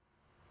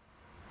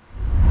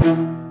All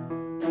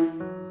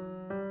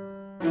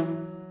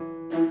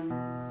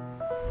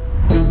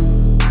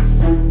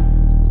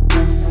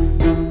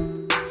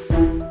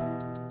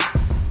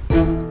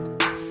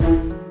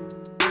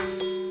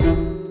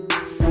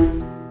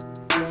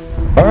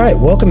right,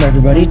 welcome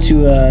everybody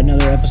to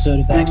another episode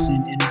of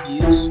XN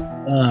Interviews.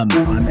 I'm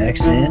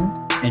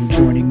XN, and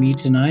joining me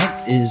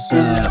tonight is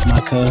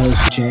my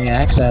co-host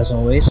JX. As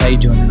always, how you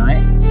doing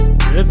tonight?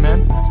 Good,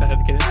 man. Excited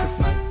to get into it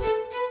tonight.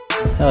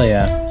 Hell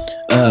yeah!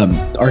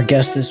 Our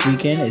guest this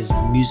weekend is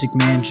Music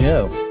Man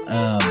Joe.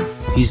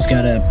 He's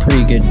got a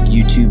pretty good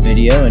YouTube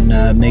video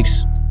and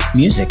makes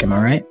music. Am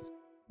I right?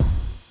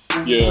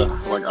 Yeah,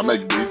 like I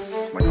make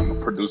beats. Like I'm a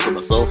producer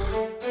myself.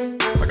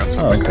 Like I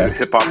try to make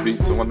hip hop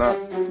beats and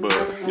whatnot.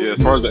 But yeah,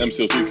 as far as the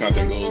MCOC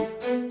content goes,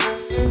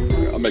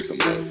 I make some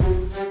of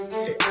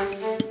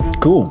that.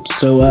 Cool.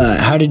 So,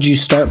 how did you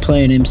start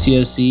playing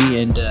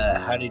MCOC, and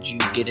how did you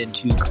get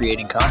into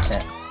creating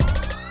content?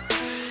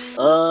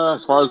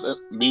 As far as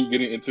me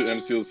getting into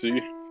MCOC,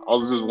 I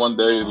was just one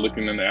day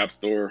looking in the App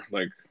Store,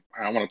 like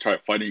I want to try a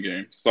fighting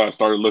game. So I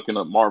started looking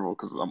up Marvel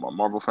because I'm a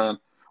Marvel fan,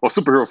 well,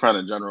 superhero fan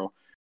in general.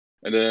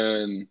 And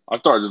then I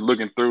started just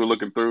looking through.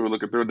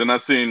 Then I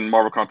seen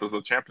Marvel Contest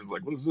of Champions.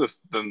 Like, what is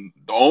this? Then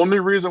the only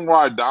reason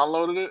why I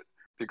downloaded it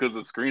because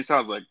the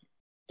screenshots, like,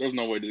 there's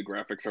no way the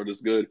graphics are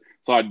this good.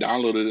 So I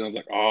downloaded it and I was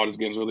like, oh, this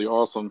game's really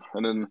awesome.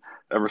 And then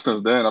ever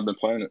since then, I've been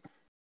playing it.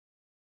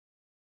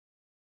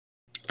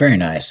 Very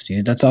nice,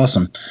 dude. That's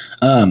awesome.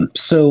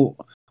 So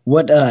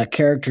what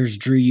characters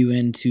drew you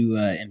into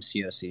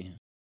MCOC?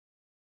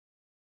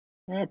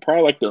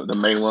 Probably like the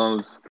main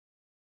ones,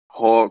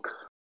 Hulk,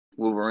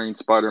 Wolverine,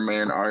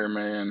 Spider-Man, Iron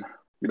Man,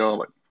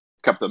 like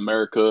Captain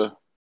America.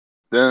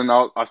 Then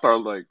I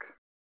started like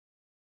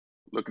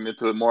looking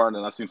into it more, and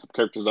then I seen some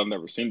characters I've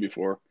never seen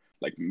before,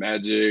 like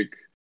Magic,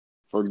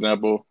 for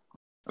example.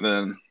 And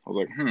then I was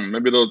like,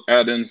 maybe they'll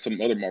add in some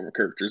other Marvel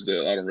characters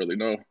that I don't really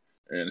know.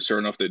 And sure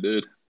enough, they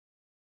did.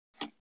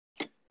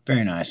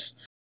 Very nice.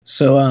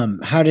 So,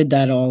 how did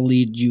that all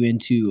lead you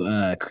into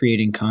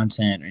creating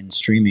content and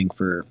streaming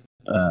for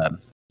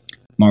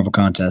Marvel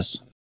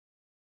Contest?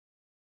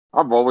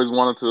 I've always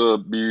wanted to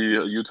be a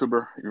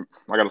YouTuber.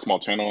 I got a small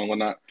channel and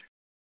whatnot.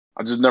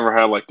 I just never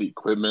had like the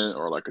equipment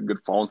or like a good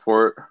phone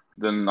for it.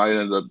 Then I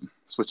ended up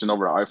switching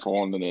over to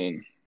iPhone, and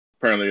then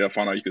apparently I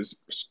found out you could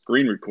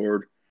screen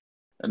record.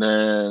 And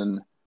then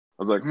I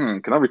was like,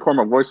 can I record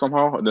my voice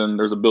somehow? And then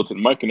there's a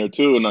built-in mic in there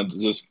too, and I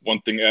just one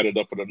thing added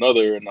up with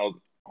another, and I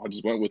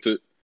just went with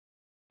it.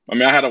 I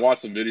mean, I had to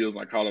watch some videos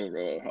like how to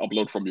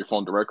upload from your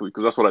phone directly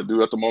because that's what I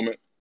do at the moment.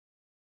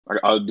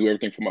 I do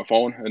everything from my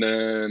phone, and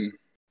then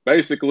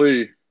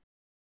basically,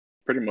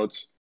 pretty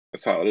much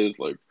that's how it is.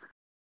 Like,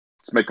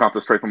 just make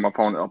content straight from my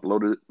phone and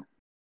upload it.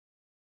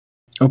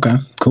 Okay,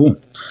 cool.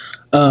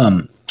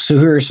 So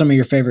who are some of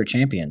your favorite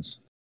champions?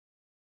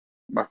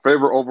 My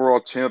favorite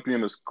overall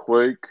champion is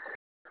Quake.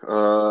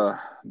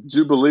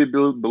 Jubilee,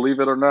 believe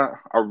it or not,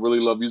 I really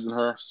love using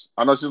her.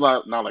 I know she's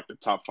not like the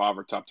top 5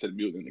 or top 10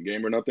 mutant in the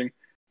game or nothing,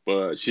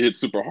 but she hits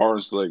super hard.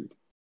 And like,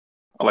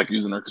 I like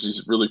using her because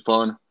she's really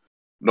fun.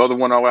 Another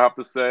one I would have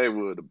to say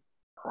would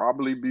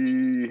probably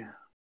be,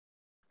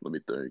 let me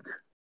think,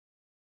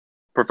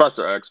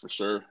 Professor X for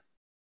sure.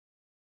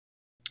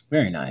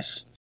 Very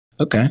nice.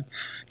 Okay,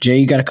 Jay,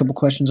 you got a couple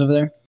questions over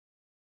there?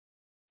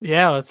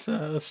 Yeah, let's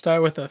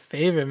start with a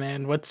favorite,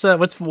 man. What's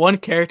one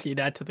character you'd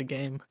add to the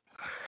game?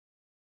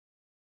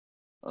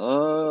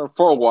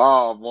 For a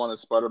while, I've wanted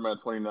Spider-Man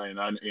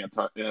 2099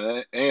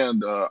 and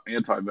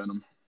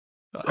Anti-Venom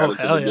added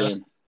to the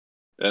game.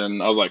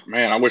 And I was like,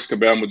 man, I wish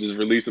Kabam would just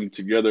release them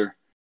together,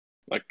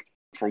 like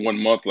for 1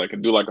 month, like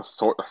and do like a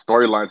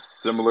storyline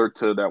similar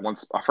to that one.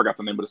 I forgot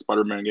the name of the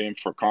Spider-Man game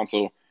for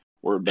console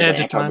where they had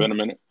Anti-Venom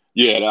in it.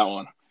 Yeah, that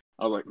one.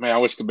 I was like, man, I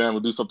wish Kabam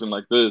would do something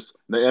like this.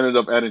 And they ended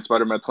up adding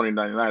Spider-Man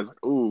 2099. I was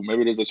like, ooh,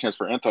 maybe there's a chance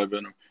for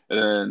Anti-Venom. And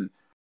then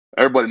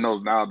everybody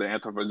knows now that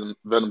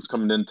Anti-Venom's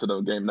coming into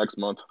the game next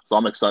month. So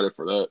I'm excited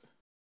for that.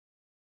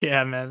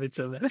 Yeah, man, me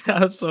too, man.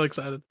 I'm so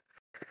excited.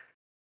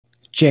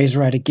 Jay's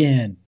right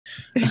again.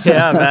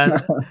 Yeah, man.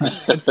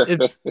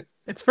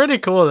 It's pretty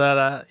cool that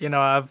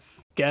I've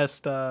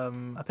guessed I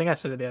think I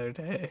said it the other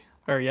day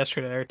or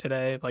yesterday or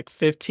today, like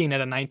 15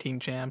 out of 19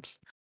 champs.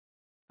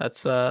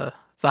 That's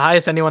it's the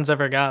highest anyone's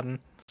ever gotten.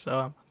 So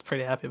I'm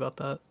pretty happy about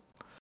that.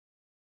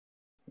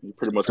 You're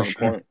pretty much on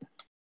point.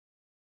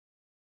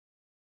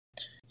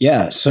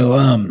 Yeah, so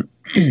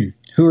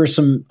who are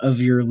some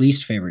of your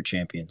least favorite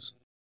champions?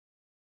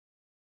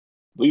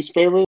 Least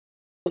favorite?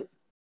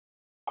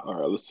 All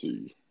right, let's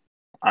see.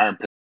 Iron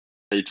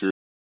Patriot.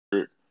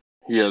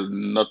 He has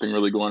nothing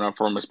really going on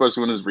for him,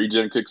 especially when his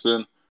regen kicks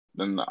in.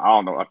 Then I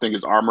don't know. I think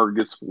his armor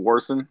gets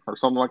worsened or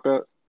something like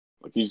that.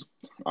 Like I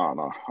don't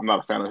know. I'm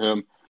not a fan of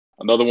him.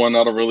 Another one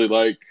I don't really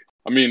like.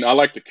 I mean, I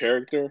like the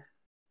character,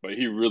 but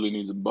he really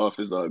needs a buff.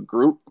 Is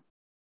Groot.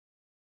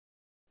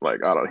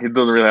 Like he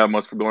doesn't really have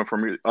much for going for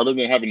me, other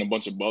than having a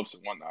bunch of buffs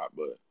and whatnot.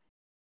 But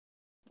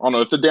I don't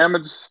know if the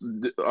damage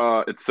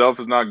itself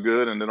is not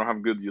good and they don't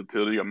have good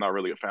utility. I'm not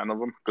really a fan of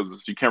them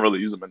because you can't really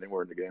use them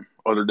anywhere in the game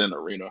other than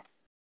arena.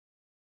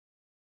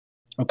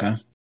 Okay.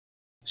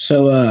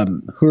 So,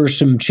 who are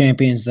some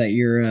champions that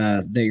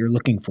you're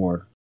looking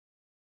for?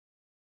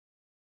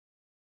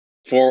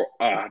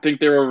 I think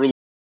they were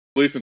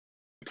released in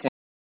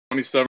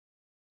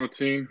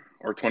 2017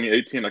 or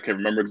 2018. I can't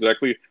remember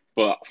exactly,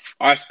 but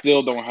I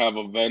still don't have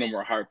a Venom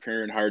or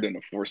Hyperion higher than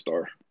a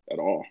 4-star at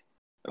all.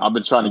 And I've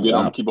been trying to Oh, get. I'm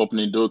wow. gonna keep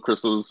opening dual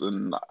crystals,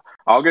 and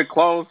I'll get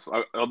close.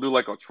 I'll do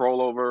like a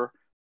troll over.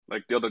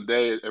 Like the other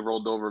day, it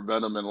rolled over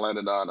Venom and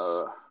landed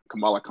on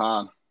Kamala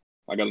Khan.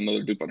 I got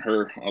another dupe on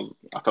her.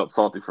 I felt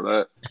salty for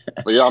that,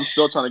 but yeah, I'm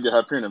still trying to get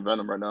Hyperion and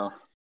Venom right now.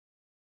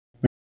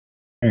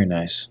 Very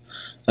nice.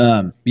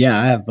 Yeah,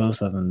 I have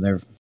both of them.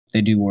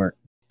 They do work.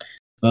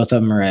 Both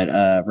of them are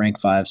at rank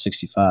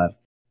 565.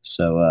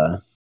 So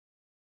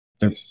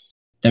Nice.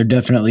 they're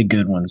definitely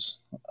good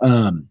ones.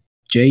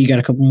 Jay, you got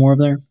a couple more of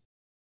there?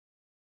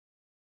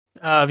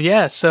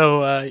 Yeah.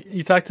 So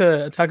you talk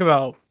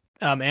about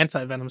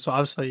anti venom. So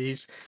obviously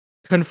he's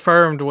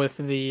confirmed with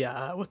the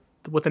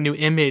with a new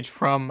image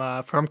from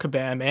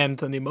Kabam and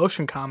the new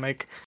motion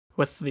comic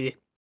with the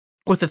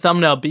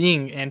thumbnail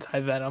being anti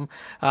venom.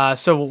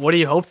 So what do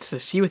you hope to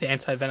see with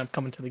anti venom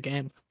coming to the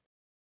game?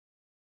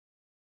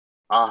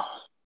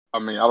 I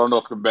mean, I don't know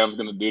if Kabam's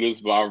gonna do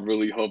this, but I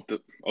really hope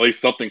that at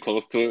least something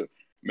close to it.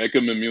 Make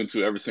him immune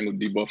to every single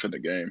debuff in the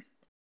game,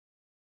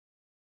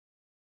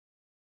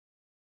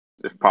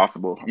 if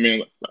possible. I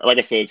mean, like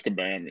I said, it's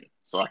Kabam,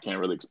 so I can't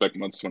really expect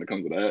much when it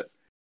comes to that.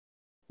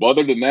 But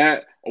other than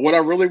that, what I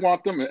really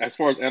want them, as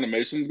far as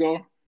animations go,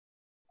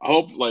 I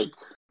hope like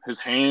his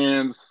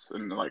hands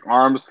and like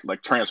arms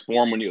like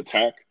transform when you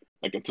attack,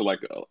 like into like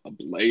a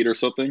blade or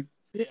something.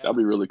 Yeah. That'd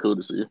be really cool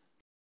to see.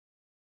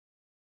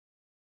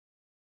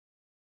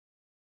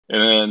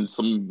 And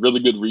some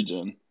really good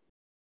regen.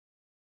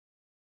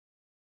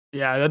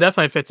 Yeah, that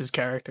definitely fits his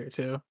character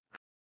too.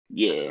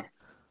 Yeah.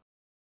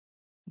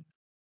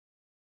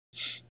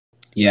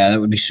 Yeah, that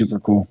would be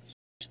super cool.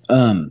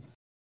 Who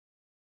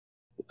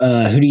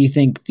do you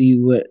think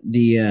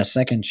the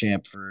second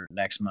champ for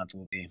next month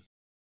will be?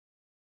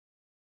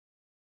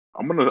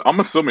 I'm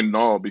assuming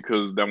no,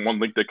 because that one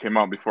link that came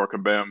out before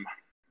Kabam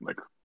like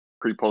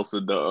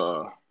pre-posted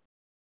the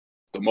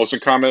motion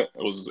comment,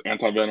 it was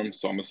anti venom,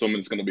 so I'm assuming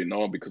it's gonna be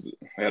no because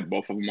I had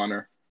both of them on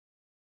there.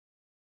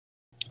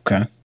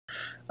 Okay.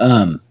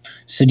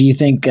 So do you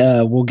think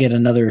we'll get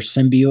another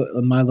symbiote,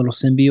 My Little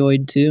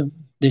Symbioid too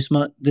this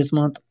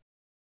month?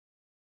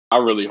 I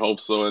really hope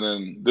so, and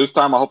then this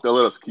time I hope they'll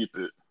let us keep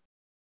it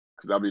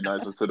because that'd be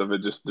nice instead of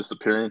it just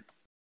disappearing.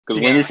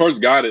 Because when we Yeah.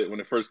 first got it, when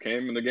it first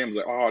came in the game, I was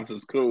like, "Oh, this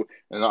is cool,"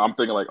 and I'm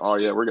thinking like, "Oh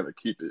yeah, we're gonna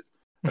keep it,"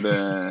 and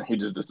then he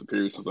just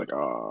disappears. So I was like,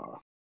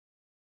 "Oh."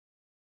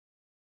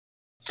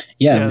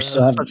 Yeah, Yeah, that's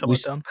such a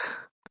letdown.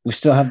 we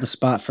still have the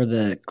spot for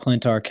the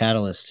Clintar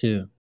Catalyst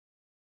too.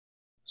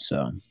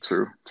 So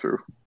True.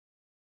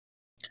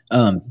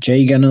 Jay,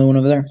 you got another one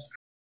over there?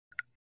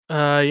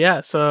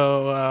 Yeah.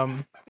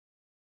 So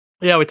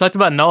yeah, we talked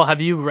about Null.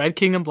 Have you read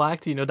King in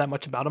Black? Do you know that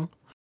much about him?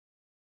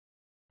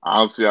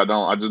 Honestly, I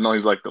don't. I just know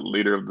he's like the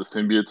leader of the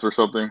symbiotes or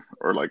something,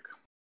 or like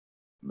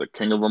the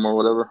king of them or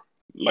whatever.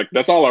 Like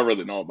that's all I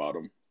really know about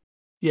him.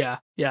 Yeah,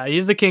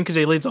 he's the king because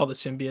he leads all the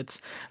symbiotes.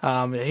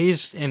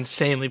 He's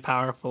insanely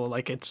powerful.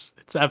 Like it's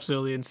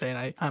absolutely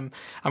insane. I'm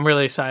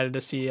really excited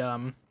to see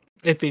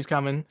if he's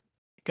gonna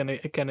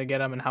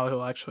get him and how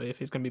he'll actually, if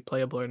he's gonna be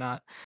playable or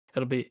not.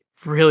 It'll be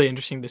really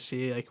interesting to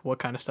see like what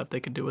kind of stuff they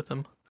could do with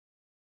him.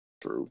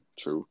 True.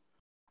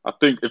 I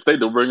think if they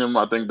do bring him,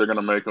 I think they're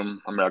gonna make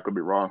him. I mean, I could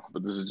be wrong,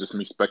 but this is just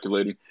me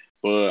speculating.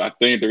 But I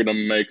think they're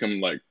gonna make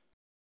him like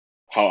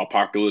how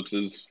Apocalypse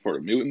is for the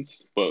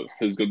mutants, but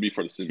he's gonna be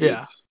for the Yeah,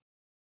 symbiotes.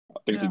 I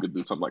think he could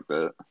do something like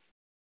that.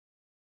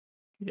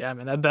 yeah,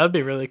 man, that'd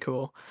be really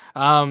cool.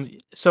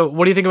 So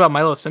what do you think about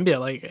Milo Symbiote?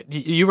 Like,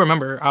 you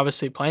remember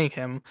obviously playing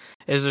him.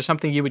 Is there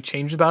something you would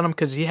change about him?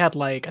 Because he had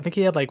like, I think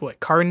he had like what,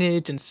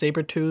 Carnage and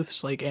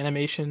Sabretooth's like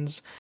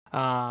animations.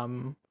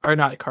 Or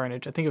not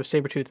Carnage. I think it was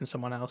Sabretooth and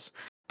someone else.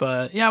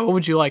 But yeah, what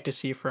would you like to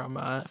see from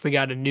if we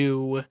got a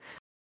new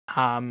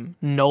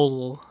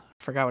Null?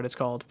 I forgot what it's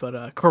called,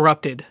 but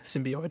corrupted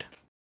symbiote.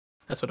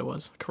 That's what it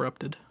was.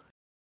 Corrupted.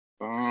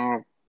 Uh,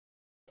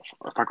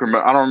 if I can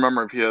remember, I don't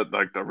remember if he had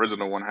like the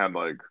original one had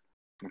like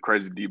some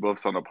crazy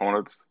debuffs on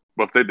opponents.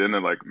 But if they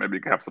didn't, like maybe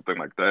you could have something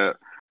like that.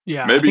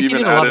 Yeah, I Maybe think he even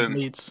did a add lot of in.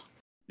 bleeds.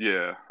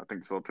 Yeah, I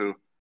think so too.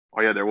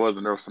 Oh yeah, there was,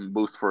 and there was some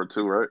boosts for it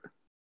too, right?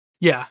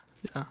 Yeah.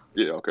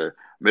 Yeah, okay.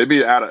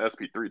 Maybe add a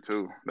SP3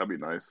 too. That'd be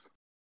nice.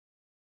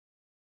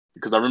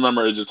 Because I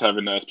remember it just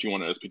having the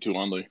SP1 and SP2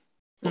 only,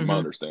 from my Mm-hmm.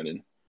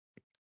 understanding.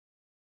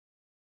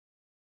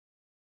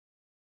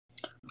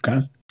 Okay.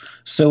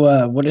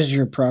 So what is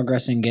your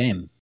progress in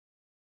game?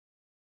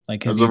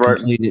 Like, have As you of right,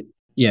 completed?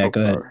 Yeah, oh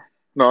go ahead. sorry.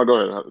 No, go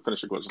ahead.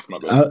 Finish the question. My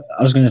bad.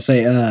 I was gonna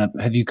say,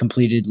 have you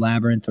completed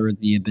Labyrinth or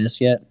the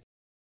Abyss yet?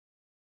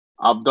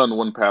 I've done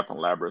one path on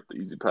Labyrinth, the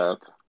easy path,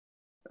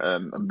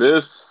 and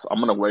Abyss. I'm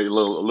gonna wait a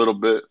little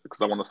bit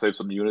because I want to save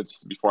some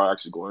units before I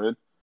actually go in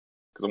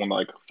because I want to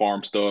like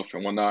farm stuff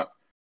and whatnot.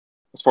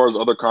 As far as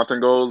other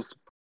content goes,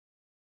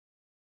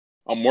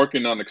 I'm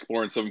working on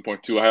exploring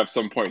 7.2. I have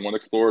 7.1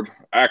 explored.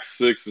 Act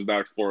 6 is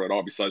not explored at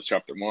all besides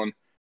Chapter 1.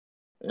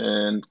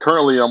 And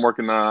currently I'm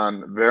working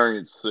on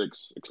Variant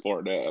 6,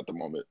 exploring that at the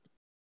moment.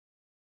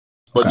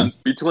 But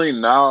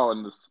between now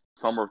and the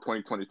summer of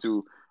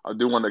 2022, I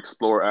do want to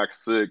explore Act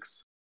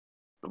 6,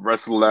 the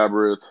rest of the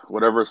Labyrinth,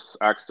 whatever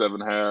Act 7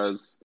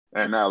 has,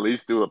 and at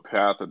least do a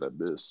Path of the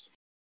Abyss.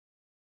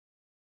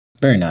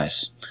 Very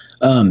nice.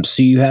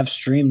 So you have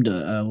streamed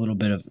a little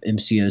bit of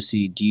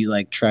MCOC. Do you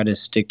like try to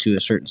stick to a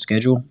certain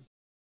schedule?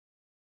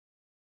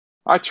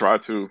 I try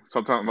to.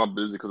 Sometimes I'm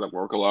busy because I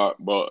work a lot,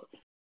 but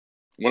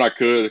when I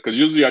could, because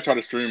usually I try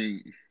to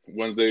stream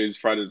Wednesdays,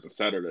 Fridays, and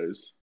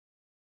Saturdays.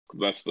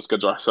 Because that's the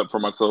schedule I set for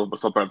myself, but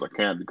sometimes I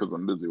can't because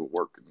I'm busy with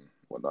work and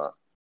whatnot.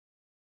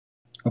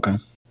 Okay.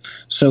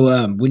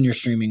 So when you're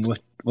streaming,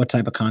 what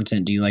type of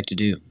content do you like to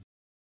do?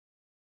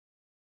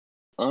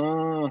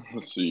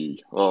 Let's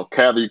see. Well,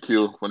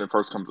 CavEQ, when it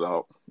first comes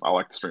out, I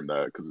like to stream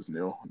that because it's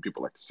new and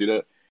people like to see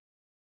that.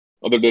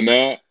 Other than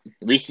that,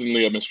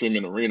 recently I've been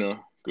streaming Arena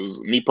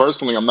because me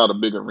personally, I'm not a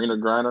big Arena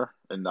grinder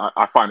and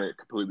I find it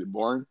completely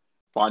boring.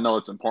 But I know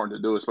it's important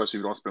to do, especially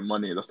if you don't spend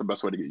money. That's the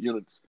best way to get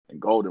units and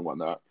gold and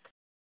whatnot.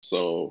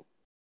 So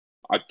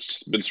I've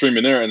just been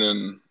streaming there, and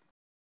then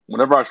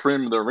whenever I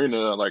stream the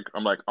Arena,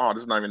 I'm like, oh,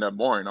 this is not even that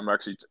boring. I'm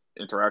actually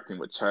interacting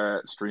with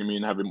chat,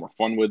 streaming, having more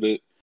fun with it.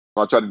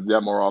 So I try to do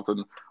that more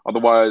often.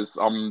 Otherwise,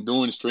 I'm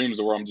doing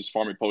streams where I'm just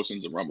farming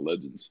potions and Rumble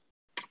Legends.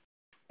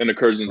 And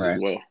incursions as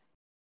well.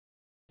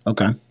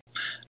 Okay.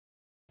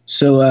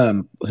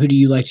 So who do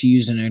you like to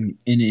use in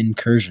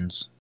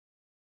incursions?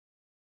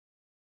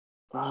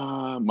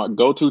 My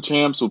go-to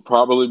champs would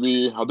probably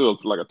be, I'll do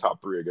like a top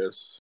 3, I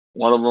guess.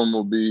 One of them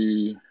will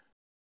be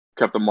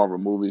Captain Marvel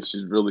movie.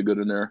 She's really good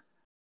in there.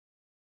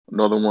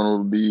 Another one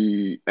would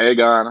be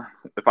Aegon.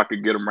 If I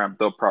could get him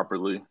ramped up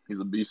properly,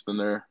 he's a beast in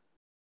there.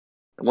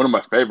 And one of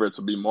my favorites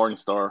would be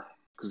Morningstar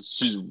because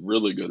she's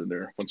really good in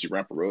there once you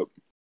ramp her up.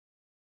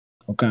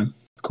 Okay,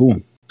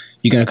 cool.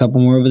 You got a couple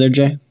more over there,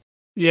 Jay?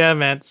 Yeah,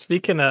 man.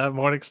 Speaking of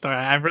Morningstar,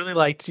 I really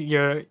liked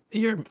your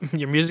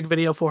music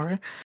video for her.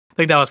 I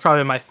think that was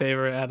probably my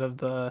favorite out of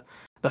the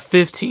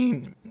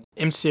 15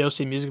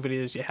 MCOC music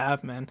videos you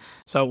have, man.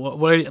 So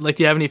what are, like,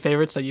 do you have any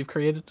favorites that you've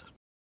created?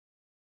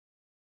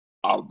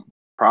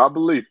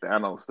 Probably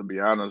Thanos, to be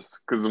honest.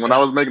 Because when I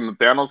was making the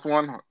Thanos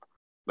one,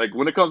 like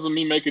when it comes to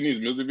me making these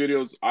music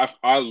videos,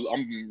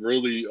 I'm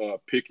really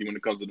picky when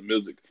it comes to the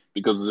music.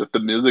 Because if the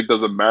music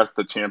doesn't match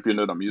the champion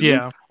that I'm using,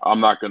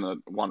 I'm not gonna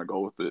want to go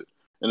with it.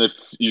 And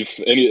if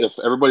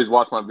everybody's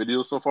watched my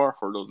videos so far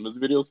for those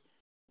music videos,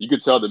 you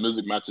could tell the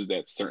music matches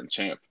that certain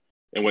champ.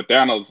 And with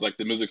Thanos, like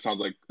the music sounds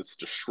like it's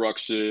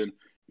destruction.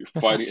 You're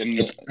fighting, and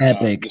it's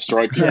epic.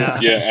 Destroy people.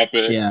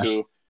 Epic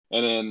too.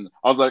 And then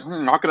I was like,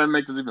 how can I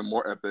make this even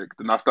more epic?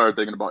 Then I started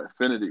thinking about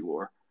Infinity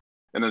War.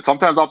 And then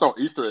sometimes I'll throw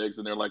Easter eggs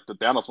in there, like the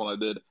Thanos one I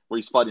did, where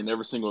he's fighting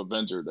every single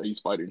Avenger that he's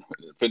fighting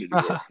in Infinity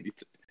War.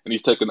 And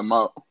he's taking them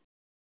out.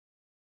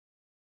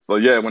 So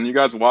yeah, when you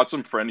guys watch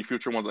them for any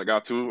future ones I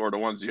got to, or the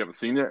ones you haven't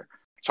seen yet,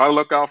 try to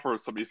look out for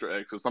some Easter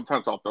eggs, because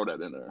sometimes I'll throw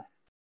that in there.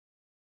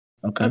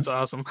 Okay, that's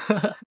awesome.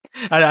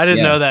 I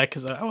didn't know that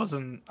because I was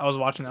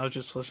watching. I was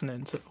just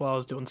listening to while I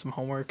was doing some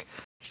homework.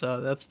 So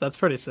that's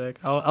pretty sick.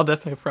 I'll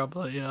definitely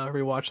probably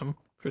rewatch them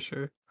for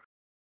sure.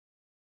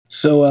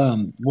 So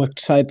what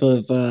type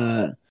of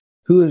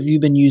who have you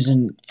been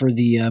using for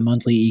the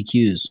monthly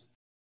EQs?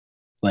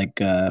 Like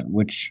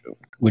which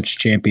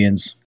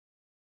champions?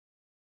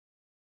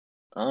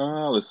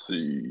 Let's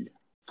see.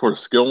 For the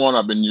skill one,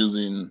 I've been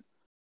using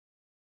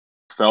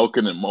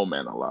Falcon and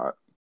Moman a lot.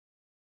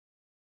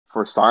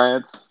 For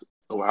science,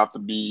 it will have to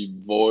be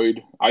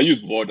Void. I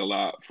use Void a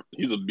lot.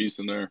 He's a beast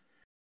in there.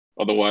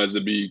 Otherwise,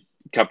 it'd be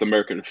Captain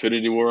America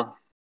Infinity War.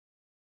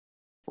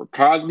 For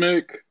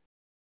Cosmic,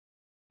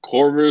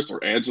 Corvus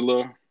or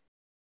Angela.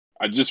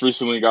 I just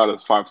recently got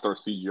his 5-star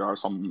CGR,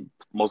 so I'm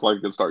most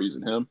likely going to start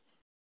using him.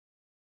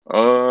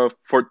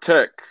 For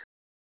tech,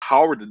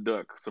 Howard the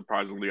Duck.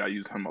 Surprisingly, I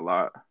use him a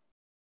lot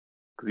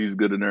because he's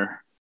good in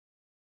there.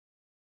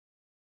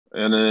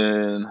 And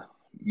then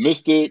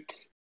Mystic.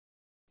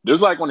 There's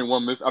like only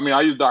one Mystic. I mean,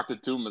 I use Dr.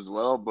 Tomb as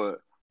well,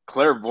 but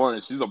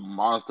Clairvoyant, she's a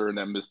monster in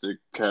that Mystic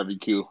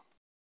CavEQ. You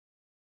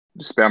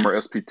spam her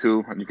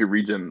SP2, and you can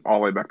regen all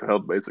the way back to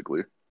health,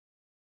 basically.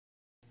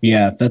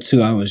 Yeah, that's who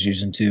I was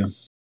using too.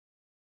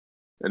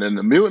 And then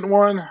the Mutant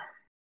one,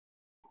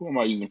 who am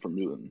I using for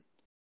Mutant?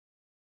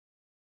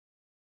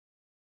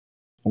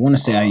 I want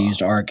to say I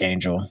used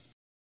Archangel.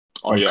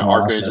 Oh yeah,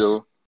 Colossus.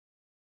 Archangel.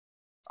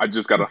 I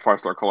just got a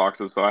 5-star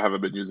Colossus, so I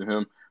haven't been using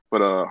him.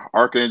 But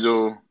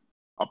Archangel,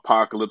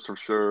 Apocalypse for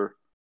sure,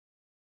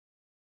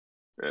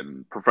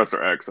 and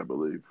Professor X, I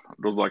believe.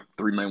 Those are like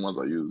 3 main ones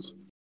I use.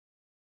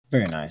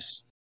 Very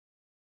nice.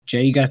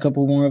 Jay, you got a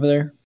couple more over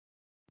there?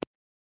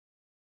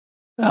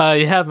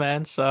 Yeah,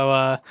 man.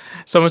 So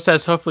someone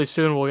says hopefully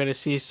soon we're going to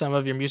see some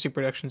of your music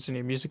productions and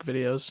your music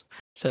videos.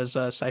 Says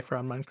Cypher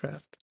on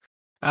Minecraft.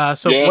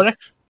 What?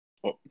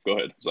 Oh, go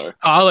ahead. Sorry.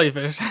 I'll let you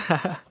finish.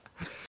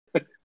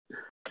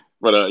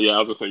 But yeah, I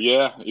was gonna say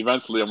yeah.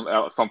 Eventually, I'm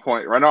at some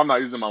point. Right now, I'm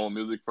not using my own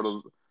music for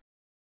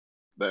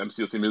the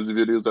MCLC music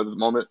videos at the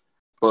moment.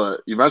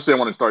 But eventually, I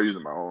want to start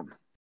using my own.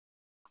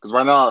 Because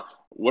right now,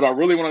 what I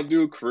really want to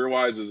do career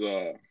wise is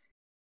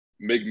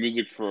make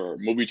music for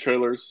movie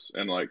trailers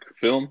and like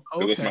film.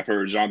 Because that's my Okay.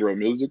 favorite genre of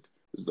music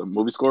is the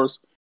movie scores.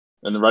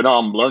 And right now,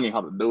 I'm learning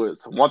how to do it.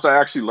 So once I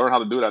actually learn how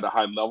to do it at a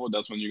high level,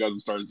 that's when you guys will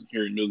start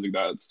hearing music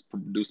that's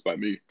produced by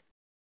me.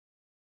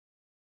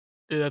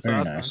 Dude, that's Very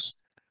awesome, man. nice.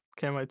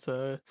 Can't wait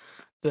to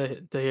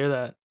hear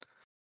that.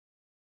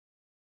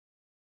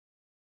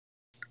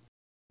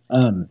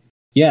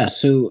 Yeah.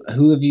 So,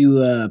 who have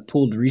you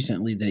pulled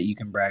recently that you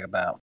can brag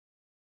about?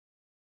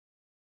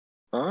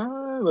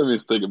 Let me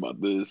think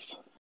about this.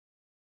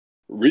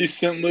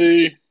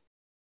 Recently,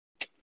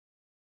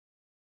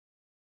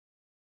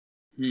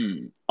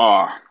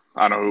 I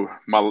know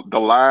the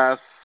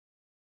last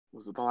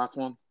was it the last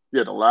one?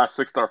 Yeah, the last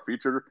 6-star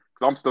feature.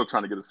 Because I'm still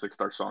trying to get a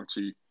 6-star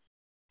Shang-Chi,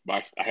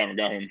 but I haven't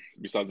got him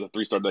besides the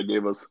 3-star they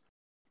gave us.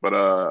 But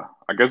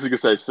I guess you could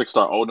say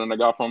 6-star Odin I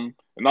got from him,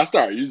 and I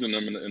started using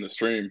them in the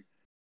stream.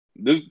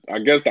 This, I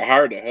guess, the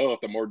higher the health,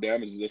 the more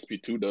damage this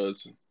SP2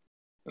 does.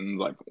 And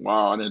it's like,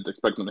 wow, I didn't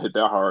expect them to hit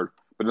that hard.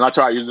 But then I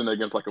tried using it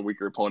against like a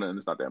weaker opponent, and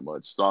it's not that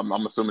much. So I'm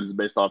assuming it's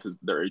based off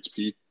their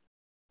HP.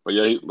 But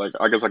yeah, like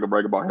I guess I could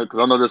brag about him because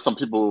I know there's some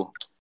people.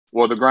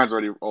 Well, the grind's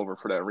already over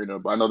for that arena,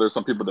 but I know there's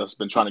some people that's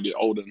been trying to get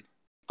Odin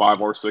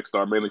 5 or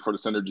 6-star, mainly for the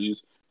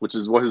synergies, which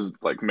is what his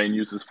like main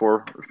use is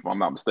for, if I'm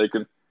not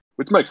mistaken.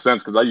 Which makes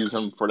sense because I use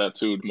him for that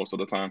too most of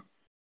the time.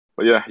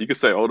 But yeah, you could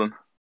say Odin.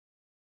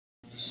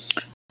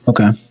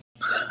 Okay.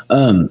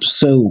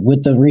 So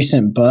with the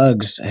recent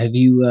bugs, have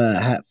you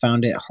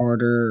found it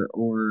harder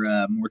or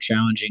more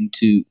challenging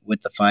to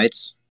with the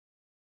fights?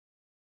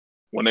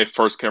 When they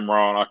first came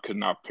around, I could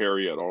not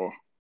parry at all.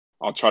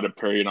 I'll try to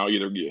parry and I'll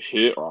either get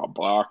hit or I'll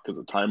block because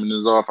the timing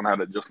is off and I had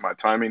to adjust my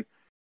timing.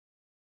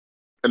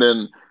 And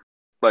then,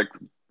 like,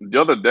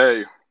 the other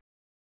day,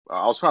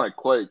 I was trying to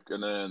quake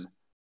and then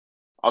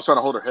I was trying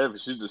to hold her head,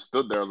 but she just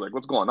stood there. I was like,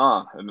 what's going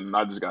on? And then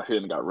I just got hit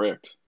and got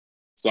wrecked.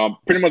 So I'm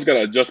pretty much got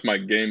to adjust my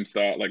game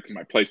style, like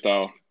my play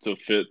style, to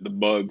fit the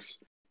bugs.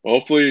 But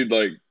hopefully,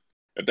 like,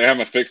 if they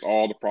haven't fixed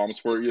all the problems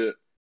for it yet,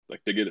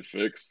 like, they get it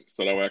fixed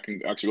so that way I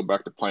can actually go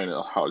back to playing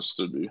it how it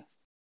should be.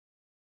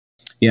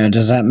 Yeah,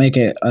 does that make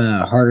it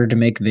harder to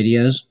make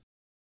videos?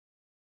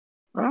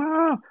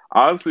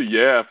 Honestly,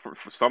 yeah, for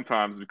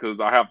sometimes because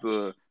I have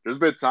to. There's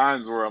been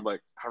times where I'm like,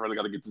 I really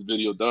got to get this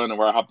video done, and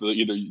where I have to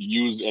either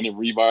use any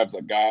revives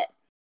I got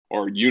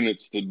or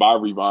units to buy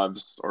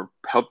revives or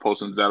health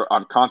potions that are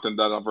on content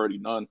that I've already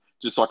done,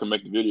 just so I can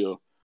make the video.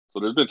 So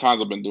there's been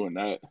times I've been doing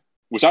that,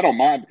 which I don't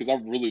mind because I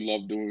really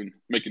love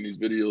making these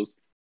videos.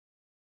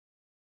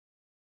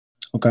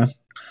 Okay.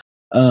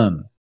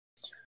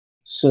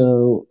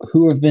 So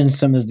who have been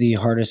some of the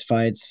hardest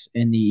fights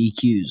in the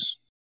EQs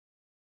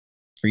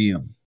for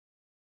you?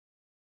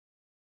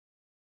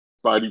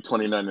 Spidey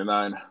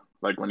 2099,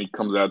 like when he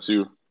comes at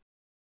you,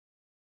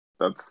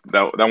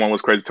 that one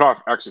was crazy. Till I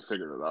actually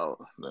figured it out,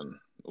 then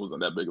it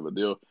wasn't that big of a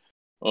deal.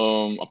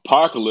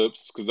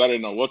 Apocalypse, because I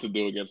didn't know what to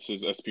do against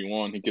his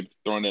SP1. He kept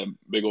throwing that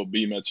big old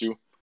beam at you,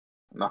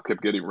 and I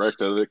kept getting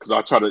wrecked at it. Because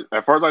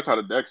at first I tried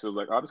to dex, it was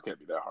like, oh, this can't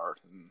be that hard,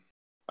 and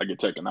I get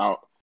taken out.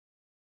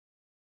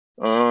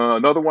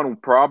 Another one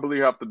would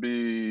probably have to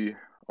be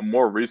a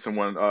more recent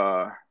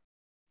one,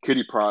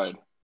 Kitty Pryde.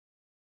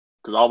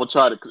 Because I would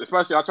try to,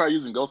 especially I tried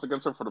using Ghost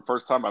against her for the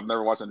first time. I've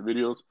never watched any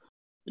videos.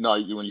 You know,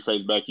 when you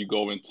face back, you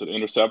go into the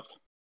intercept,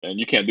 and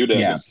you can't do that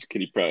Yeah. against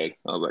Kitty Pryde.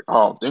 I was like,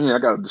 oh, dang it, I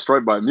got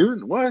destroyed by a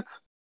mutant? What?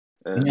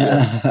 And,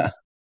 yeah.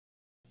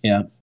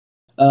 Yeah.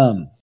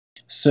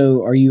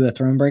 So are you a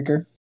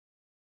Thronebreaker?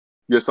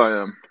 Yes, I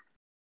am.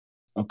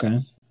 Okay.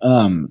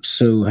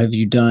 So have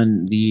you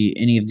done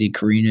any of the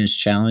Karina's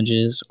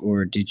challenges,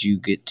 or did you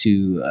get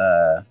to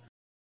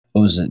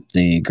what was it,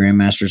 the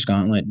Grandmaster's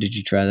Gauntlet? Did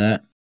you try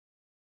that?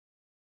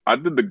 I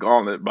did the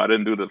gauntlet, but I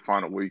didn't do the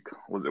final week.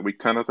 Was it week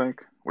 10, I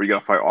think? Where you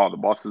gotta fight all the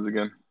bosses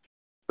again.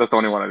 That's the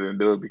only one I didn't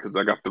do because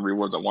I got the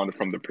rewards I wanted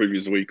from the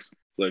previous weeks.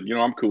 Like,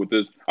 I'm cool with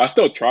this. I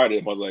still tried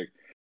it, but I was like,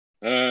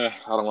 I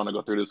don't want to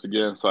go through this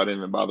again, so I didn't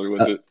even bother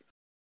with it.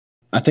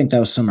 I think that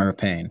was Summer of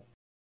Pain.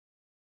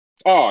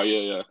 Oh,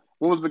 yeah.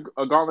 What was the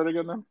gauntlet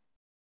again then?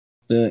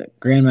 The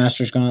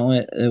Grandmaster's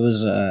Gauntlet. It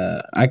was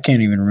I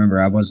can't even remember.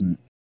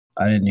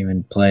 I didn't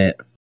even play it.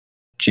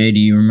 Jay, do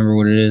you remember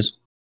what it is?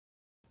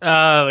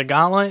 The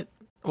Gauntlet.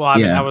 Well, I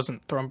mean, Yeah. I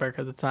wasn't Thronebreaker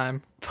at the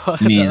time, but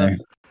Me either.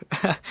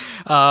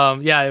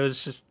 yeah, it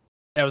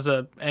was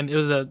a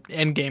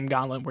end game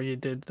gauntlet where you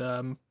did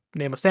the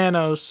name of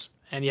Thanos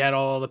and you had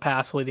all the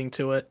paths leading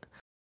to it.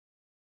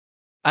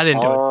 I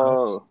didn't do it,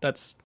 so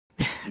that's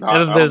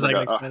as big as I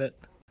can explain it.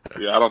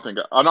 Yeah, I don't think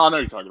I know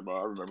you're talking about.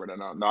 I remember that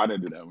now. No, I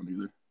didn't do that one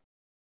either.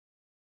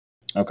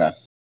 Okay.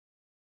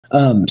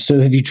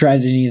 So have you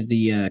tried any of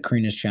the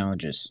Karina's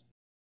challenges?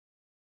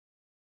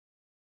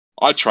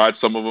 I tried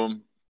some of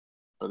them,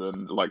 but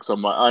then like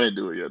I didn't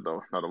do it yet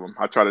though. None of them.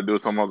 I tried to do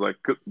some. I was like,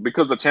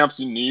 because the champs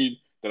you need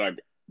that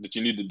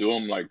you need to do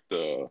them, like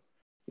the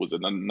was it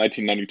the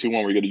 1992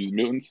 one where you got to use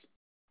mutants?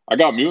 I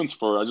got mutants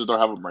for it. I just don't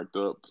have them ranked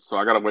up. So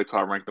I got to wait till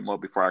I rank them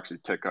up before I actually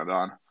take it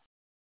on.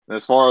 And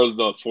as far as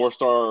the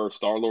 4-star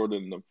Star-Lord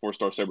and the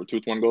 4-star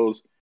Sabretooth one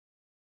goes,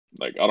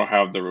 like, I don't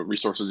have the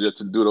resources yet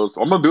to do those.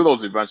 I'm going to do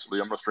those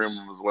eventually. I'm going to stream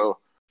them as well.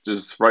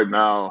 Just right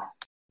now,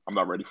 I'm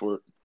not ready for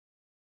it.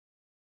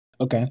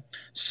 Okay.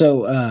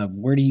 So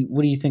what do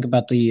you think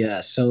about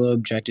the solo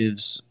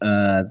objectives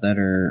that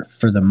are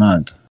for the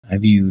month?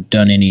 Have you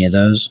done any of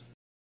those?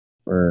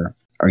 Or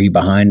are you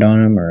behind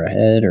on them or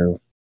ahead or?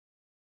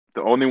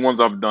 The only ones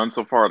I've done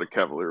so far are the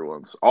Cavalier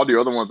ones. All the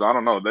other ones, I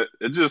don't know. That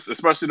it just,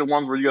 especially the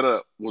ones where you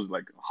gotta was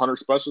like 100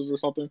 specials or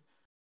something.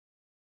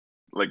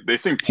 Like they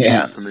seem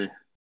tedious to me.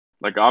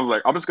 Like I was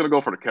like, I'm just gonna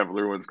go for the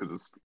Cavalier ones because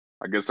it's,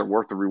 I guess they're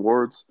worth the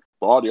rewards.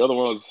 But all the other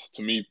ones,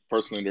 to me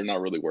personally, they're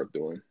not really worth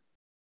doing.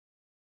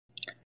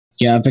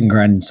 Yeah, I've been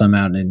grinding some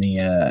out in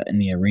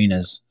the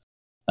arenas.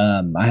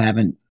 I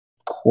haven't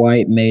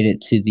quite made it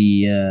to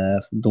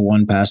the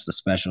one past the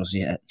specials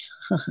yet.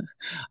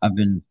 I've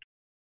been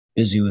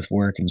busy with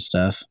work and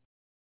stuff.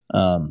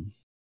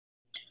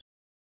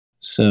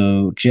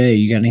 So Jay,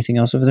 you got anything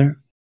else over there?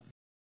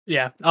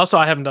 Yeah. Also,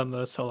 I haven't done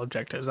the solo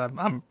objectives.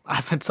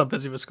 I've been so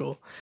busy with school.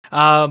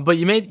 But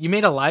you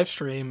made a live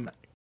stream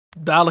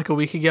about like a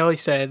week ago. You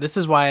said this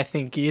is why I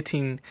think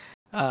Guillotine,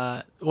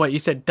 what you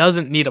said,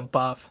 doesn't need a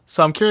buff.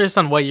 So I'm curious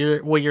on what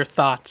your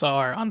thoughts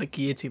are on the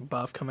Guillotine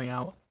buff coming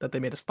out that they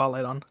made a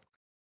spotlight on.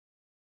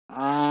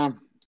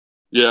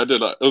 Yeah, I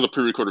did. It was a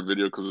pre-recorded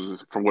video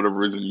because for whatever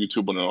reason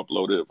YouTube wouldn't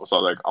upload it. So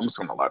I was like, I'm just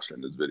gonna live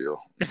stream this video.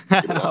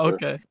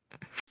 Okay.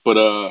 But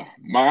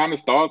my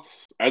honest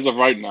thoughts, as of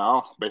right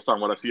now, based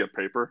on what I see at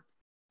paper,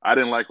 I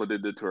didn't like what they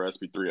did to her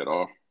SP3 at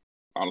all.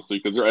 Honestly,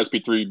 because their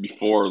SP3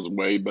 before is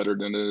way better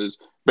than it is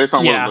based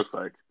on what it looks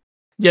like.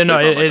 Yeah, no,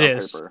 it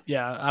is. Paper.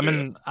 Yeah, I'm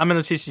in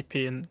the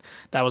CCP and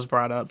that was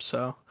brought up.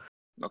 So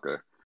okay,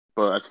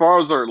 but as far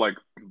as her like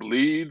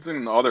bleeds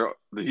and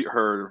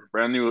her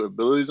brand new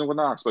abilities and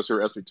whatnot, especially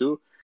her SP2,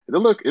 they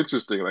look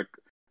interesting. Like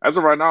as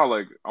of right now,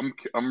 like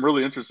I'm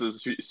really interested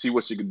to see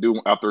what she can do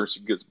after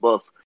she gets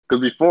buffed. Because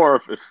before,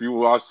 if you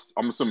watch,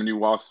 I'm assuming you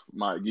watched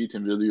my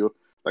Guillotine video,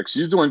 like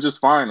she's doing just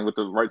fine with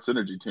the right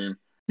synergy team.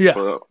 Yeah.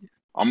 But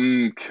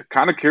I'm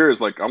kind of curious.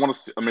 Like I want to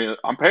see. I mean,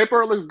 on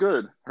paper it looks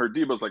good. Her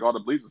D.Va's like all the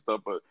bleeds and stuff,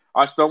 but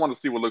I still want to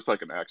see what it looks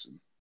like in action.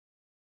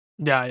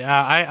 Yeah,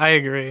 I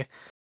agree.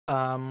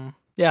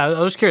 Yeah, I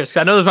was curious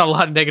because I know there's not a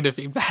lot of negative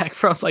feedback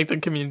from like the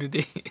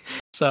community,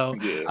 so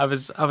I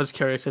was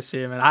curious to see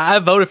him. And I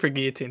voted for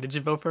Guillotine. Did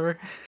you vote for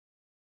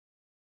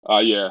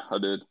her? Yeah, I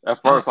did.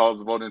 At first, I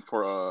was voting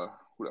for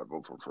who did I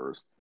vote for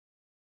first?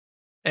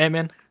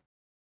 Ant-Man?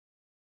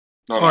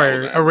 No,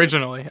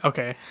 originally.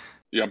 Okay.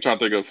 Yeah, I'm trying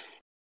to think of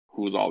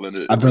who was all in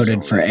it. I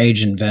voted for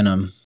Agent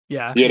Venom.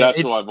 Yeah, that's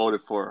who I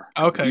voted for.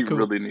 Okay, he cool.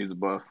 really needs a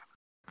buff.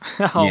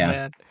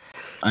 Man.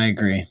 I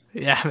agree.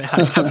 Yeah, man, I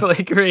definitely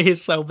agree.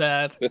 He's so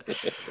bad.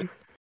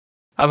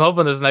 I'm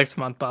hoping this next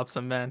month buffs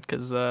him, man,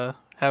 because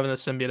having the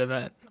symbiote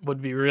event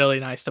would be really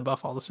nice to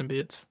buff all the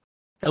symbiotes.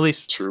 At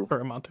least for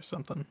a month or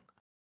something.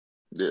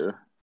 Yeah.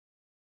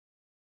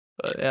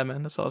 But yeah,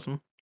 man, that's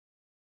awesome.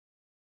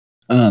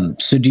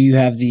 So do you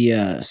have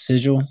the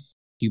sigil?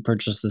 You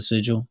purchased the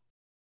sigil?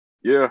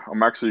 Yeah,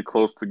 I'm actually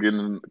close to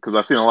getting, because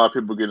I've seen a lot of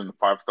people getting the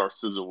 5-star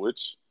sigil,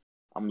 which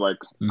I'm like,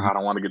 I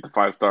don't want to get the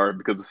 5-star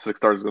because the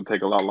 6-star is going to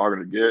take a lot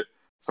longer to get.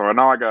 So right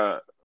now I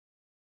got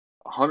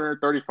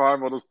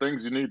 135 of those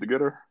things you need to get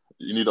her.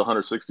 You need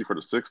 160 for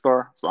the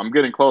 6-star. So I'm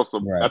getting close.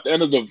 So at the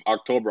end of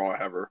October, I'll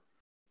have her,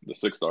 the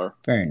 6-star.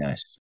 Very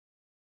nice.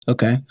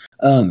 Okay.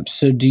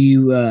 So do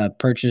you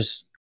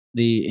purchase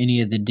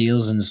any of the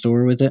deals in the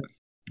store with it?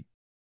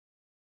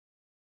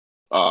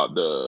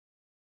 The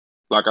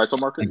Black ISO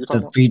market, like you're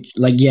talking about?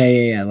 Like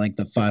like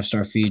the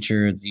 5-star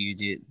feature. Do you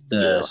do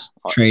the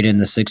trade in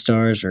the 6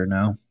 stars or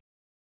no?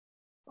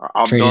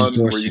 Trade in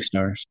 4 6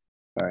 stars.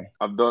 Sorry.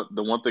 I've done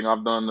the one thing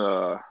I've done.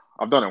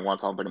 I've done it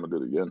once. I don't think I'm gonna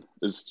do it again.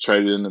 Is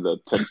trade in the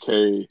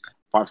 10K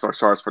 5-star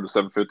shards for the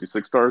 750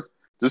 6 stars,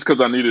 just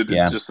because I needed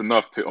it just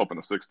enough to open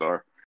a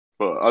 6-star.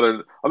 But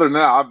other than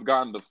that, I've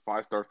gotten the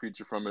 5-star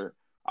feature from it.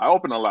 I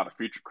open a lot of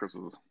feature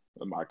crystals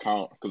in my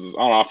account because I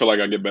don't know. I feel like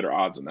I get better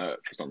odds in that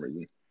for some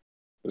reason.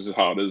 This is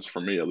how it is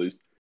for me, at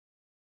least.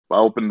 I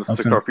opened the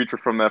 6-star feature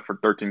from that for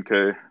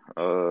 13K.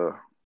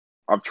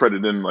 I've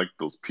traded in like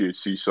those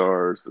PHC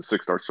shards, the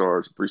 6-star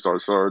shards, 3-star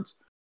shards.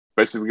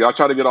 Basically, I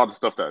try to get all the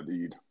stuff that I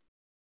need.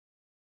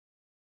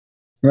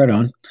 Right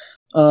on.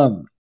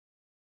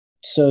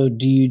 So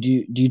do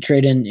you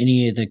trade in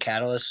any of the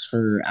catalysts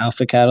for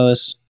alpha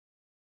catalysts?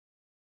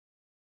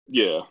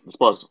 Yeah, as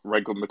far as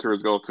regular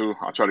materials go too,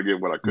 I try to get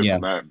what I could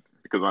from that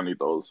because I need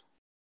those.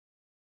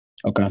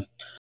 Okay.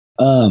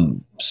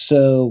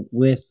 So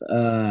with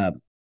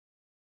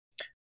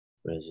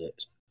what is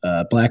it?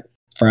 Black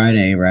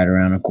Friday right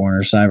around the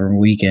corner, Cyber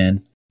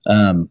Weekend.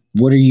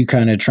 What are you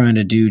kind of trying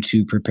to do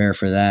to prepare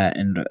for that?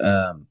 And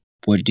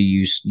what do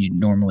you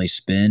normally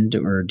spend,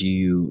 or do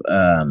you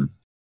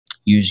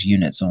use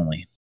units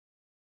only?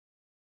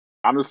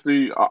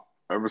 Honestly,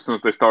 ever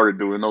since they started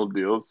doing those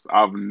deals,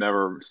 I've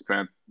never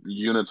spent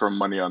units or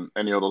money on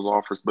any of those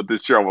offers. But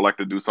this year, I would like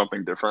to do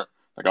something different.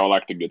 Like I would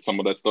like to get some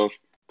of that stuff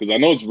because I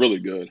know it's really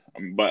good,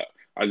 but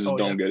I just Oh yeah.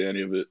 don't get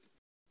any of it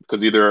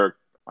because either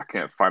I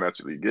can't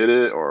financially get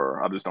it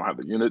or I just don't have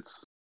the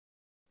units.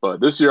 But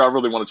this year, I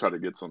really want to try to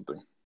get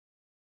something.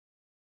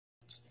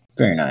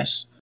 Very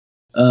nice.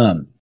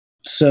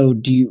 So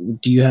do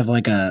you have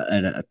like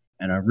an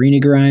arena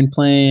grind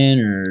plan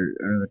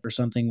or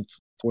something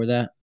for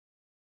that?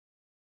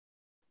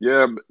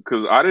 Yeah,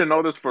 because I didn't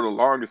know this for the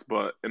longest,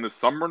 but in the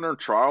Summoner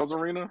Trials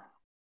arena,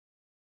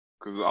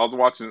 because I was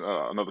watching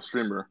another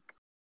streamer,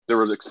 they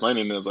were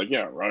explaining it. I was like,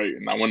 yeah, right.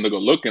 And I went to go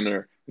look in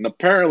there, and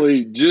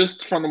apparently,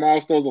 just from the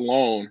milestones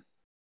alone,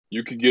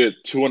 you could get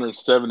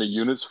 270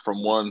 units from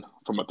a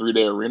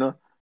 3-day arena,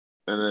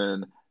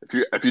 and then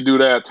if you do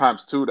that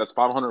times two, that's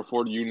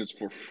 540 units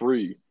for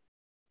free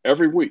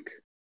every week.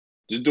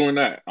 Just doing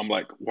that, I'm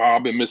like, wow,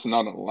 I've been missing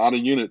out on a lot of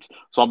units.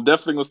 So I'm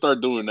definitely gonna start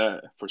doing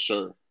that for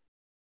sure,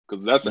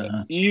 because that's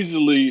Uh-huh.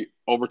 easily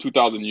over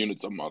 2,000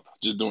 units a month.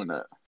 Just doing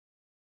that.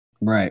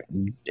 Right.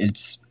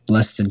 It's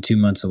less than 2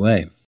 months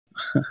away.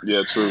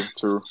 Yeah, true.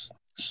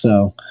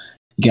 So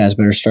you guys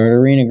better start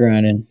arena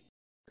grinding.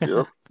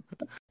 Yep.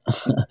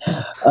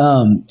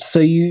 So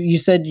you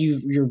said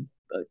you're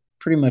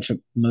pretty much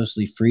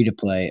mostly free to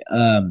play.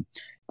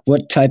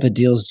 What type of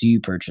deals do you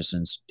purchase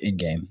in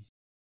game?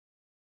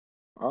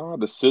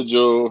 The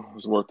sigil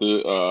is worth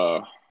it.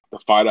 The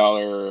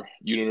 $5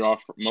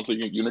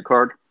 monthly unit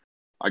card,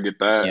 I get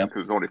that Yep.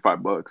 because it's only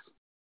 $5.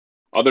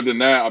 Other than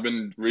that, I've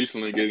been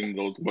recently getting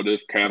those what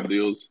if cab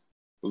deals.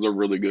 Those are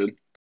really good.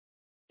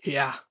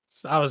 Yeah,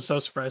 I was so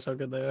surprised how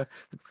good they are.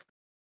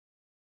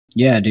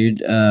 Yeah,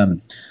 dude.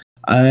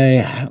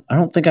 I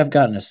don't think I've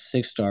gotten a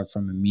 6-star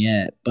from him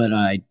yet, but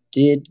I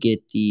did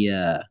get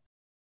the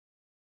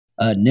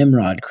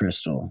Nimrod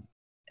crystal,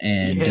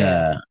 and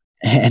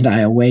and I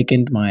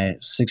awakened my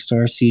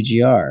 6-star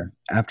CGR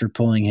after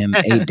pulling him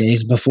 8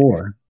 days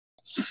before.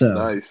 So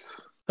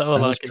Nice. So that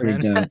was lucky,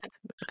 pretty man.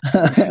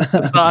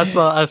 dope.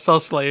 I saw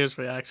Slayer's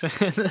reaction.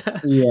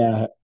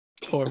 Yeah,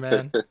 Poor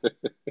man.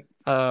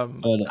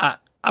 but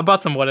I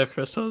bought some what if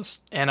crystals,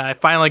 and I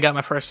finally got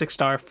my first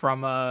 6-star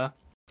from a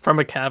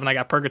cav, and I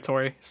got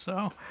Purgatory,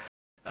 so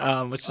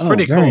which is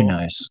pretty very cool.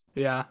 nice.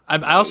 Yeah,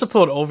 I also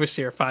pulled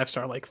Overseer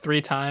 5-star like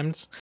 3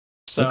 times,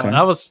 so Okay.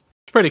 that was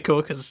pretty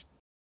cool because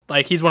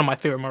like he's one of my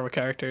favorite Marvel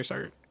characters,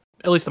 or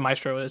at least the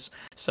Maestro is.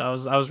 So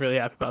I was really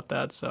happy about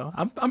that. So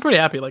I'm pretty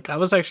happy. Like I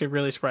was actually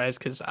really surprised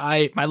because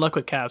my luck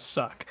with calves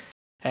suck,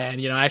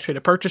 and actually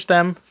to purchase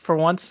them for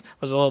once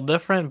was a little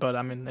different. But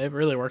I mean, it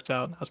really worked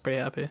out. I was pretty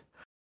happy.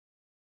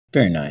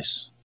 Very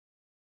nice.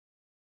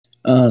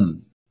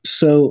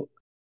 So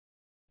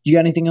you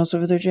got anything else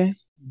over there, Jay?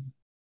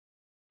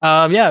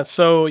 Yeah.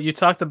 So you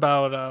talked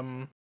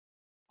about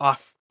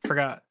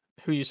forgot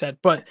who you said,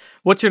 but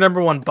what's your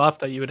number one buff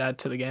that you would add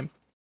to the game?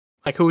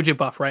 Like who would you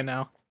buff right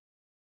now?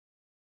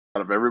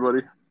 Out of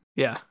everybody?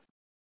 Yeah.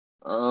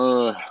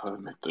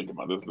 Let me think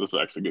about this. This is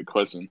actually a good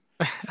question.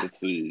 Let's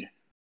see.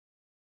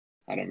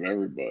 Out of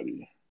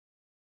everybody,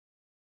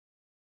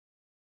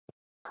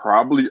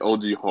 probably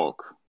OG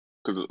Hulk,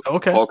 because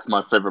Okay. Hulk's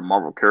my favorite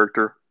Marvel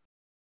character.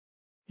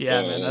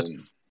 Yeah, man.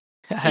 That's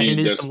he he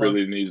needs some love.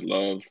 desperately needs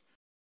love.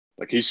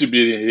 Like he should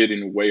be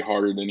hitting way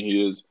harder than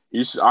he is.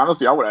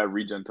 Honestly, I would add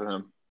regen to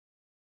him.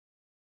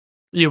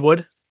 You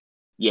would?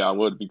 Yeah, I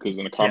would because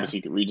in the comics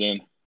he could regen.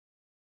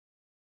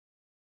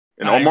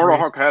 And I Immortal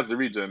agree. Hulk has the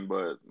regen,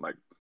 but like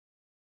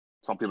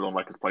some people don't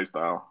like his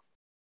playstyle.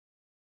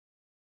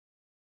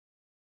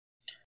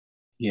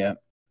 Yeah.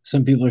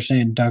 Some people are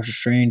saying Doctor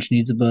Strange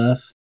needs a buff.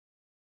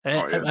 Oh, yeah,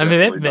 I mean,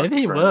 definitely maybe Doctor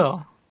he Strange.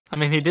 will. I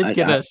mean, he did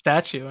get I- a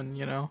statue, and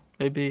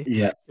maybe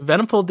Yeah.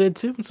 Venompool did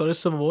too, and so did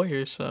Civil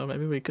Warriors. So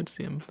maybe we could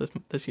see him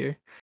this year.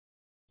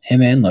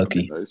 Him and That'd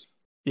be Loki. nice.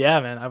 Yeah,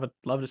 man, I would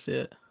love to see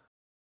it.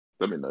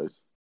 That'd be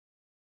nice.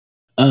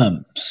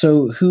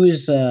 So who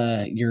is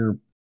your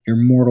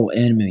mortal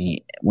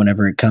enemy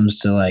whenever it comes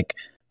to like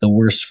the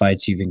worst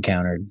fights you've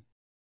encountered?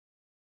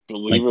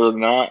 Believe it or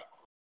not,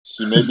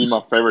 she may be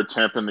my favorite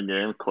champ in the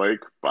game,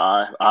 Quake, but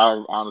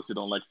I honestly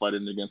don't like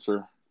fighting against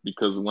her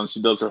because when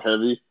she does her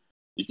heavy,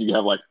 you can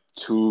have like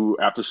 2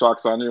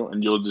 aftershocks on you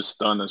and you'll just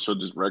stun and she'll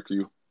just wreck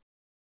you.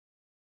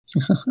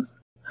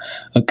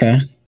 Okay.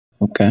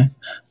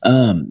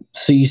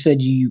 So you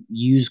said you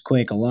use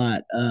Quake a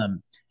lot.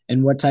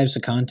 And what types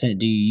of content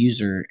do you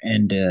use her,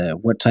 and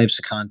what types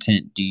of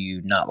content do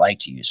you not like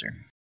to use her?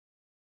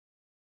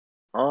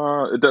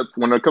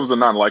 When it comes to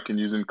not liking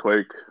using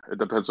Quake, it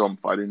depends who I'm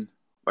fighting.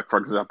 Like for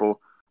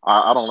example,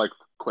 I don't like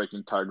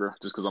quaking Tigra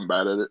just because I'm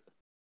bad at it.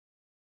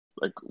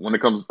 Like when it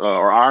comes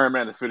or Iron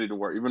Man Infinity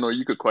War, even though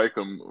you could quake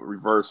them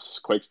reverse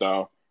Quake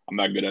style, I'm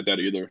not good at that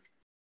either.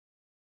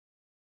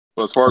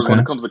 But as far as when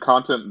Okay. it comes to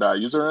content that I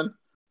use her in,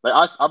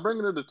 like I bring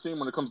her to the team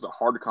when it comes to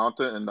hard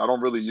content, and I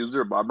don't really use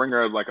her, but I bring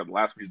her as like a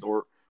last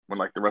resort when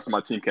like the rest of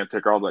my team can't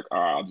take her. I was like,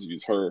 I'll just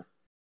use her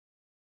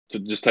to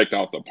just take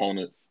out the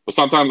opponent. But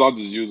sometimes I'll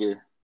just use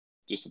her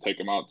just to take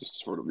him out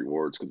just for the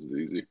rewards because it's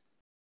easy.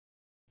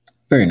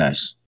 Very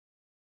nice.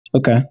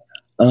 Okay.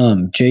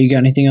 Jay, you got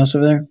anything else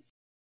over there?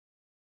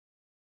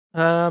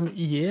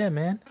 Yeah,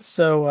 man.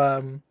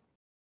 So,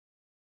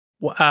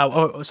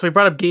 so we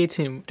brought up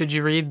Guillotine. Did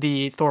you read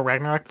the Thor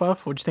Ragnarok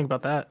buff? What'd you think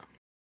about that?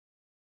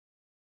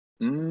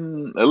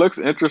 It looks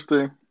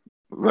interesting.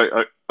 It's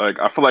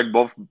I feel like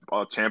both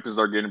champions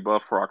are getting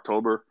buffed for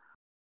October.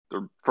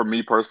 For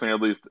me personally,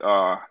 at least,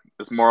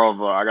 it's more of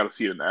a, I got to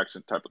see it in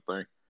action type of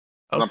thing.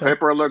 Because on Okay.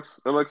 paper, it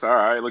looks all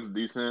right, it looks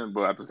decent,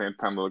 but at the same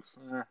time, it looks.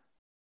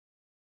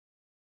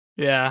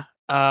 Yeah.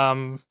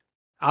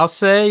 I'll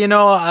say,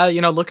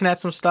 looking at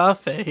some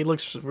stuff, he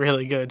looks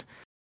really good.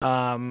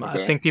 I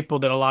Okay. think people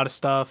did a lot of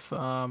stuff,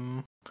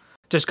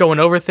 just going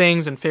over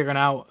things and figuring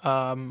out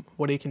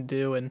what he can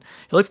do, and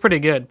it looks pretty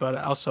good. But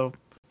also,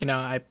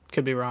 I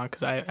could be wrong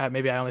because I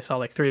maybe I only saw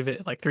like three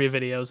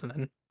videos, and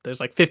then there's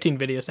like 15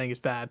 videos saying he's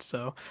bad.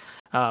 So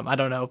I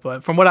don't know,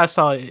 but from what I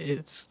saw,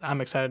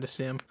 I'm excited to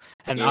see him,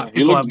 and Yeah, he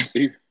people looks.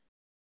 have.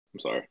 I'm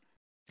sorry.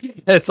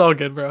 It's all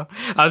good, bro.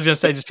 I was gonna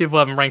say just people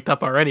haven't ranked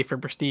up already for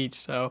prestige,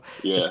 so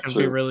it's Yeah, gonna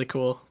be true. really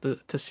cool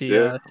to see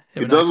Yeah, him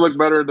he in does action. look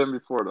better than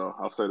before, though.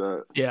 I'll say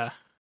that. Yeah,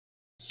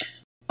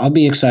 I'll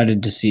be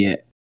excited to see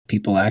it.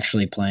 People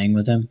actually playing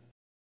with him.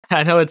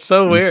 I know it's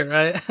so weird,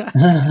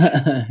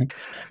 right?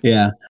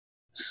 Yeah.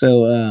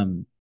 So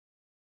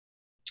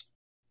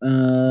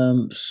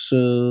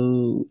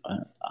so I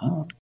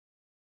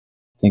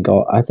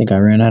I think I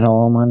ran out of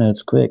all my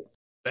notes quick.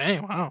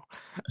 Dang, wow.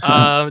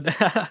 Um,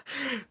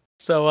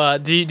 so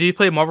do you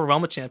play Marvel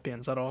Realm of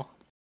Champions at all?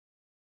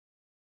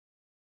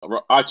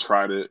 I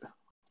tried it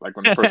like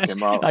when it first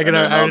came out, I and then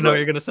I already was know what like,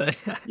 you're gonna say.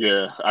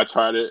 yeah, I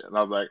tried it, and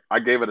I was like, I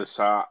gave it a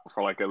shot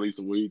for like at least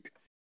a week,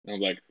 and I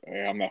was like,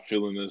 hey, I'm not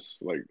feeling this,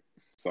 like,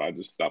 so I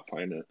just stopped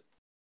playing it.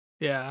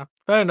 Yeah,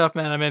 fair enough,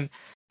 man. I mean,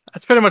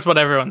 that's pretty much what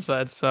everyone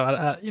said.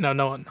 So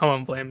no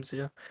one blames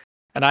you.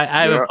 And I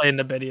haven't Yeah, played in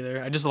a bit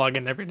either. I just log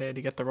in every day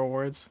to get the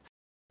rewards.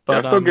 yeah,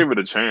 I But still gave it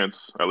a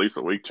chance, at least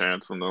a week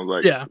chance, and I was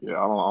like, yeah. yeah,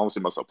 I don't see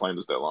myself playing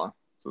this that long,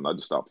 so I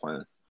just stopped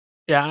playing.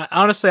 Yeah,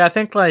 honestly, I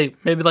think like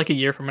maybe like a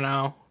year from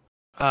now,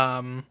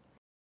 um,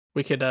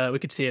 we could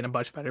see it in a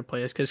much better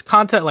place because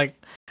content like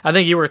I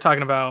think you were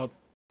talking about.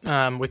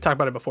 We talked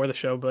about it before the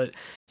show, but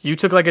you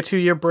took like a 2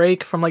 year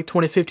break from like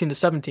 2015 to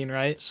 17,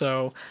 right?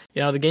 So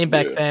the game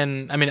back Yeah,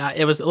 then. I mean,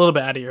 it was a little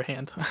bit out of your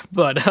hand,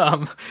 but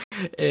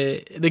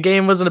the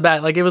game wasn't a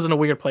bad like it was in a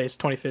weird place.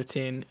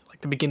 2015,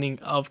 like the beginning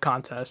of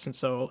contest, and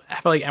so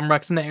I feel like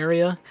MREC's in the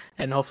area,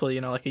 and hopefully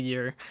like a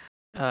year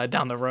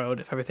down the road,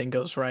 if everything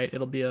goes right,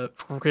 it'll be a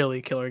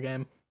really killer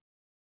game.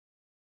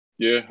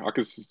 yeah, I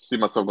could see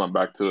myself going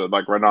back to it.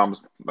 Like right now, I'm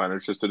just not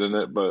interested in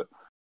it, but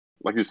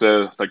like you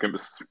said, like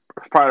it's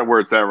probably where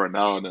it's at right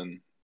now, and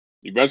then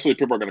eventually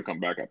people are gonna come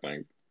back. I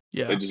think they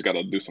Yeah, just got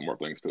to do some more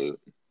things to it.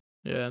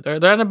 yeah, they're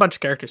adding a bunch of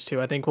characters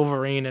too. I think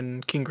Wolverine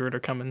and King Groot are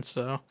coming,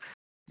 so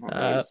Oh,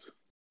 uh, nice.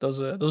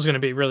 those are gonna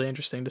be really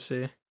interesting to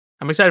see.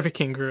 I'm excited for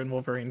King Groot and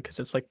Wolverine because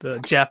it's like the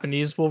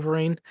Japanese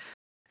Wolverine,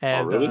 Oh,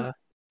 and really?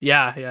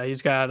 yeah,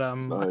 he's got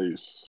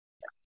Nice.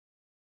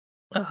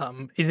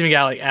 he's even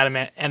got like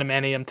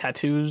adamantium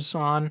tattoos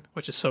on,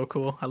 which is so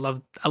cool. I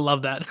love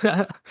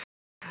that.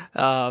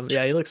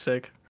 Yeah, he looks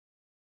sick.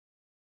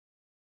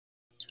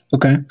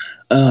 Okay.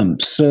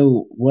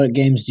 So what other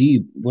games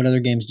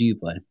do you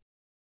play?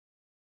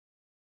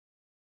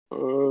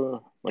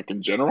 Like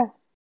in general,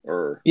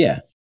 or Yeah.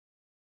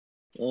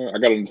 I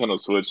got a Nintendo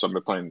Switch. So I've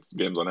been playing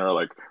games on there.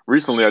 Like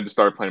recently, I just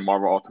started playing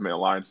Marvel Ultimate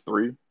Alliance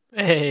 3.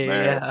 Hey,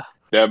 Man, yeah,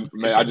 that good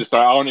man, game.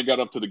 I only got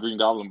up to the Green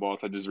Goblin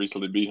boss. I just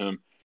recently beat him.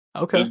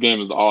 Okay. This game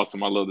is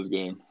awesome. I love this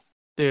game.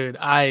 Dude,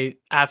 I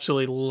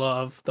absolutely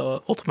love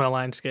the Ultimate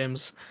Alliance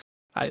games.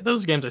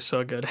 Those games are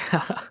so good.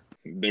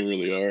 They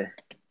really are.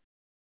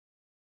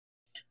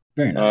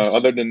 Very nice.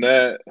 Other than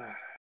that, let's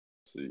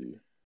see.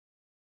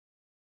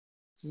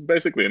 Just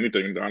basically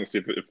anything,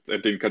 honestly, if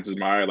anything catches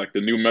my eye, like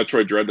the new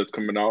Metroid Dread that's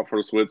coming out for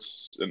the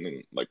Switch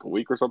in like a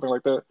week or something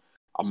like that,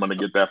 I'm gonna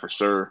get that for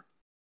sure.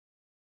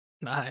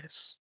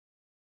 Nice.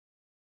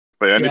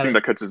 But anything Yeah,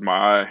 that catches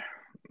my eye,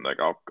 like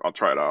I'll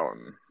try it out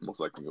and most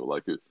likely you'll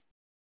like it.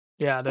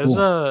 yeah. There's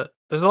Cool. a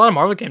lot of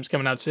Marvel games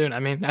coming out soon. I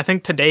mean, I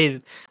think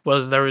today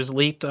there was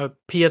leaked a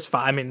PS5.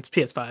 I mean, it's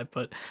PS5,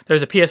 but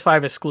there's a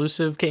PS5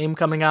 exclusive game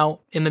coming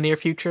out in the near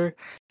future.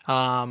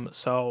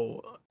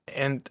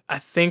 And I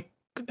think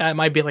that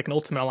might be like an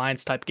Ultimate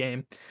Alliance type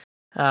game.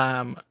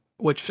 Um,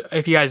 which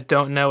if you guys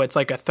don't know, it's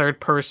like a third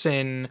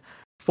person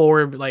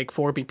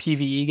 4B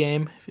PvE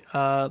game,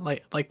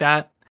 like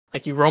that.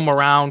 Like you roam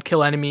around,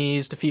 kill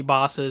enemies, defeat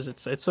bosses.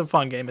 It's a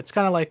fun game. It's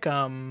kind of like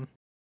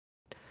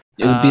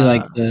It would be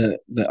like uh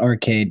the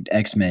arcade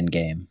X-Men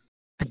game,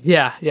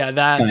 yeah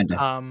that kind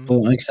of.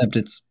 Well, except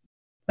it's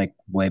like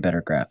way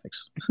better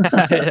graphics.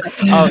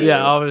 oh yeah,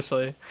 Yeah,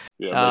 obviously.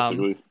 yeah, Um,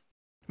 basically.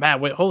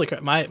 man, wait, holy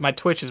crap! My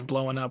Twitch is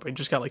blowing up. We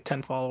just got like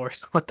 10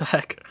 followers. What the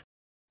heck?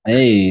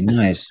 Hey,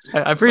 nice.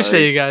 I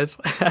appreciate you Nice.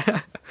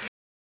 guys.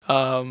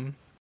 um,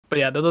 but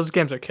yeah, those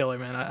games are killer,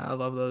 man. I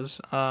love those.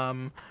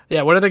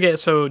 Yeah. What other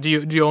games? So do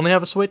you only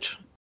have a Switch?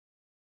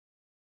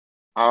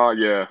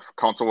 Yeah,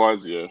 console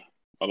wise, yeah.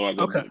 Otherwise,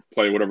 Okay. I'd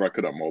play whatever I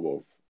could on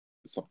mobile.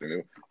 something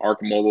new. Ark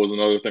Mobile is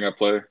another thing I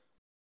play.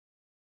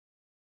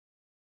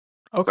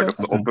 It's Okay.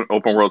 like a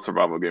open world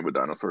survival game with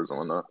dinosaurs and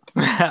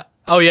whatnot.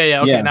 Oh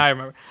yeah. Okay, Yeah. now I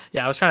remember.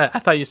 Yeah, I was trying to. I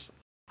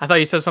thought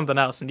you said something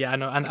else, and yeah, I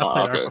know. I played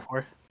Ark Okay.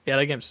 before. Yeah,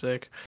 that game's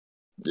sick.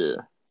 Yeah.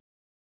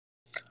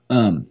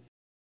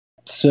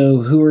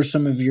 So who are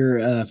some of your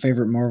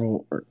favorite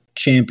Marvel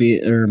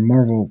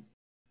Marvel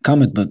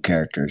comic book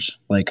characters?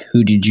 Like,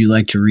 who did you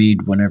like to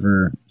read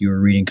whenever you were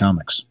reading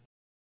comics?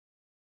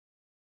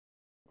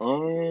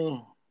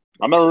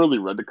 I never really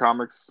read the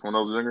comics when I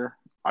was younger.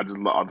 I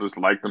just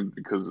liked them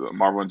because of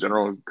Marvel in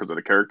general, because of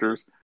the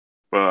characters.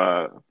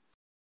 But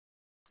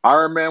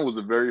Iron Man was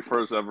the very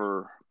first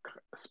ever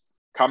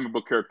comic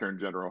book character in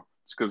general,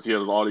 just because he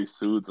has all these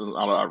suits, and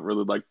I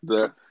really liked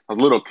that. I was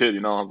a little kid,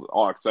 I was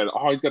all excited.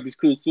 Oh, he's got these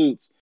cool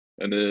suits.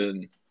 And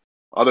then,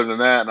 other than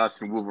that, I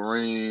seen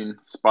Wolverine,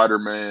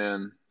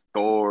 Spider-Man,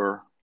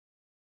 Thor,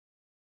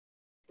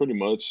 pretty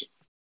much.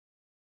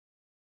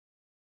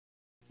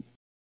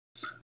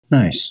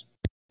 Nice.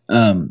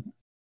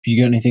 You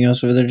got anything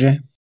else over there, Jay?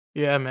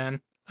 Yeah, man.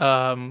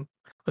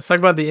 Let's talk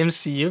about the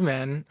MCU,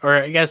 man. Or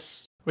I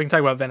guess we can talk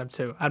about Venom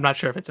too. I'm not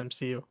sure if it's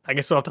MCU. I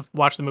guess we'll have to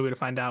watch the movie to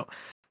find out.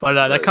 But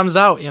that Right. comes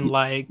out in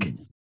like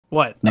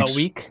what, Next- a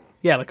week?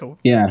 Yeah, like a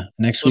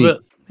Next little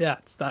week. bit. Yeah,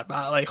 it's not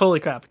like holy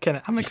crap.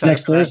 I'm It's excited.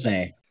 next for that.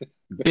 Thursday.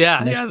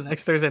 Yeah, Next-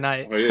 next Thursday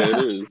night. Oh yeah,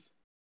 it is.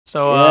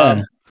 So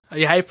Yeah. are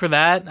you hyped for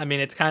that? I mean,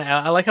 it's kind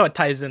of I like how it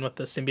ties in with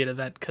the symbiote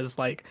event because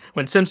like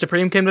when Sim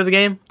Supreme came to the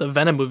game, the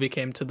Venom movie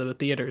came to the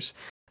theaters.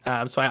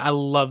 So I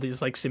love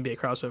these like symbiote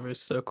crossovers.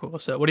 So cool.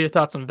 So what are your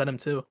thoughts on Venom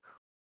 2?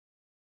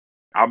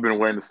 I've been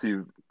waiting to see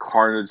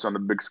Carnage on the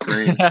big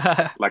screen,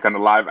 like on the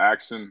live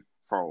action,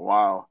 for a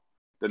while.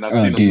 Then I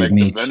seen him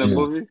make the Venom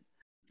movie.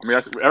 I mean,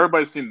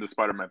 everybody's seen the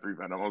Spider-Man 3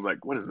 Venom. I was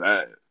like, what is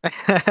that?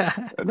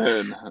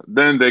 And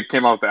then they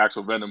came out with the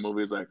actual Venom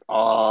movie. It's like,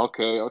 oh,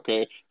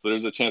 okay. So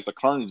there's a chance that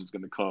Carnage is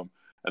going to come.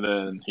 And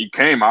then he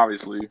came,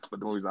 obviously, but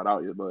the movie's not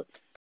out yet. But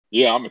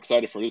yeah, I'm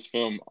excited for this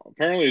film.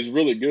 Apparently, it's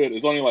really good.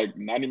 It's only like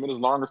 90 minutes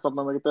long or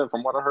something like that,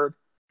 from what I heard.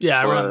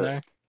 Yeah, around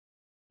there.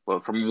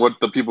 But from what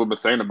the people have been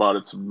saying about it,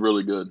 it's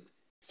really good.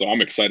 So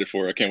I'm excited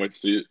for it. I can't wait to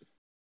see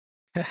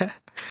it.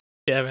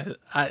 Yeah, man.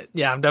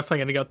 I'm definitely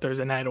gonna go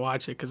Thursday night to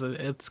watch it because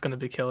it's gonna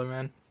be killer,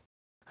 man.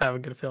 I have a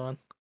good feeling.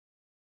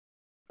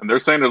 And they're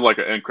saying there's like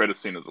an end credit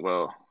scene as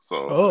well.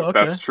 So if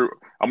that's true,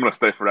 I'm gonna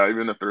stay for that.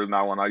 Even if there's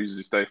not one, I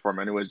usually stay for them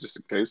anyways, just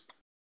in case.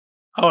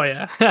 Oh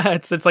yeah,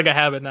 it's like a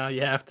habit now.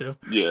 You have to.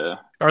 Yeah.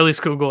 Or at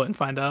least Google it and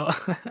find out.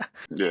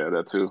 Yeah,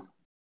 that too.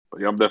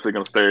 But yeah, I'm definitely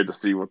gonna stay to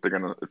see what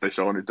if they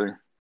show anything.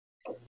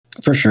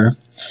 For sure.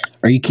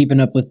 Are you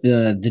keeping up with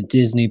the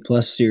Disney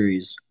Plus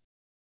series?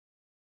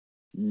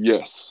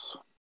 Yes.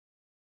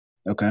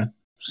 Okay.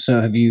 So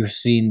have you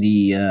seen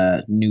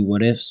the new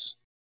What Ifs?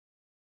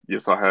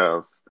 Yes, I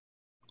have.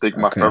 I think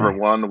my favorite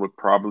one would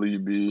probably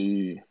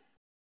be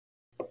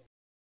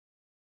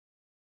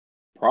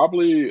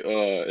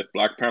if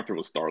Black Panther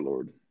was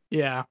Star-Lord.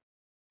 Yeah,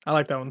 I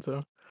like that one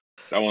too.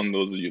 That one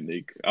was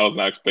unique. I was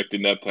not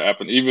expecting that to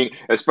happen. Even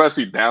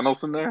especially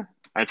Thanos in there.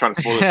 I ain't trying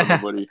to spoil it for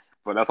nobody,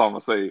 but that's all I'm gonna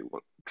say.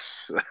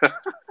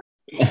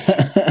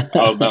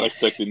 I was not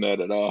expecting that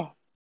at all.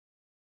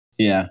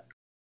 Yeah,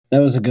 that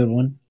was a good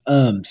one.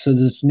 So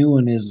this new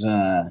one is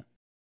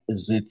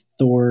if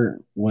Thor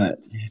it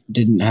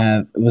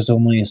was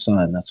only a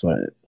son. That's what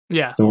it.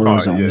 Yeah. Thor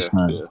was only a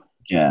son.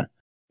 Yeah.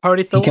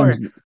 Party Thor.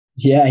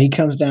 He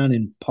comes down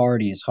and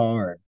parties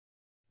hard.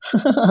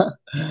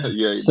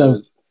 Yeah, so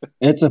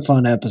it's a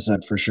fun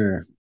episode for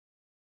sure.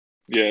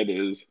 Yeah, it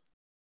is.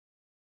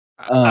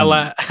 I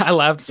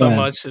laughed so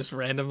much just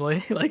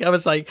randomly. Like I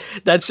was like,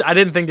 I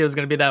didn't think it was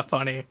gonna be that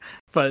funny,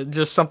 but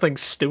just something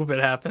stupid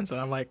happens,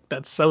 and I'm like,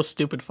 that's so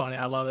stupid funny.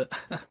 I love it.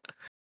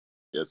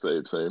 Yeah,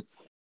 same.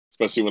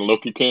 Especially when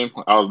Loki came,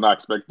 I was not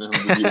expecting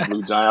him to be a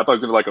blue giant. I thought he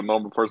was gonna be like a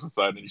normal person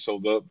side, and he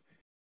shows up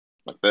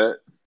like that.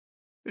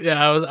 Yeah,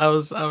 I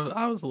was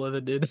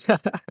livid, dude.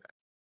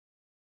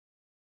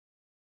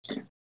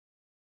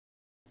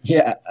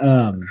 Yeah.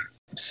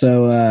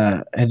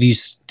 So,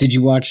 did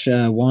you watch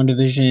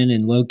WandaVision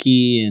and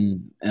Loki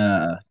and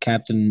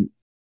Captain,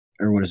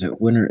 or what is it?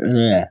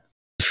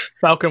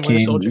 Falcon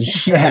Winter Soldier.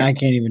 Yeah, I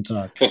can't even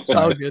talk. It's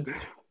all good.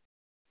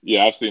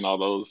 Yeah, I've seen all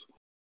those.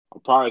 I'll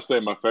probably say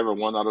my favorite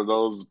one out of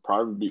those would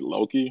probably be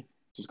Loki,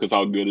 just because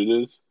how good it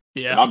is.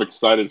 Yeah, and I'm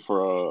excited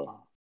for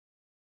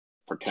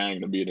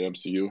Kang to be in the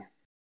MCU.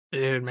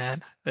 Dude,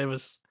 man, it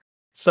was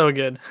so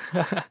good.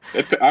 I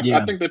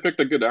think they picked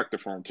a good actor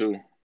for him too.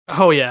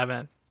 Oh yeah,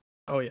 man.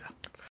 Oh yeah.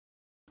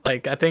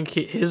 Like I think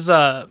his He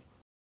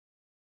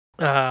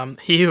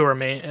Who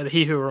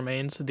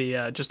Remains,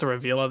 the just the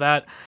reveal of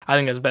that, I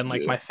think has been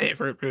like my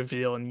favorite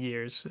reveal in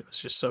years. It was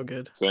just so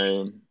good.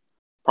 Same.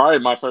 Probably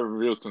my favorite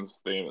reveal since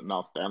they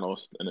announced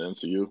Thanos in the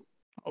MCU.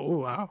 Oh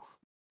wow.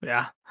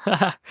 Yeah.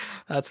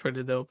 That's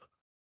pretty dope.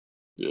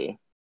 Yeah.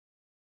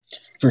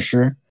 For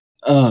sure.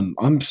 I'm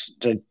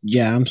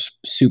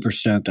super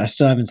stoked. I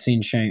still haven't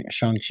seen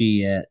Shang-Chi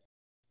yet.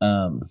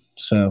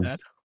 So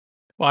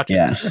watch it.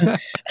 Yeah.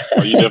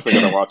 Oh, you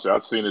definitely gotta watch it.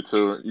 I've seen it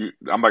too.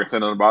 I'm not gonna say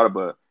nothing about it,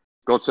 but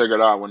go check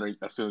it out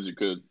as soon as you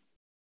could.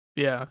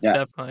 Yeah, Yeah.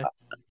 definitely.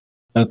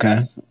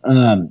 Okay.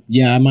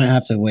 Yeah, I might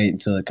have to wait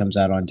until it comes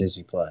out on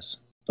Disney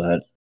Plus,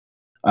 but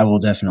I will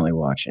definitely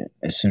watch it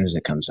as soon as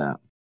it comes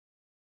out.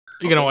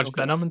 You gonna Okay, watch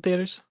okay. Venom in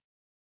theaters?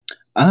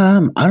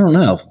 I don't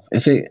know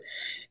if it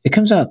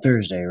comes out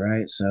Thursday,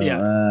 right? So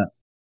Yeah.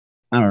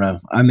 I don't know.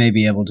 I may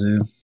be able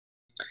to.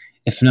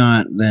 If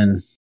not,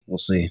 then we'll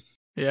see.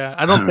 Yeah,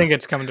 I don't think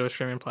it's coming to a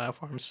streaming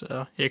platform,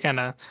 so you kind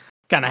of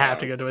have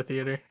to go to a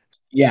theater.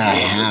 Yeah, I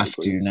Yeah, have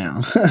basically. to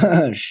now.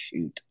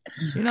 Shoot.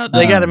 You know,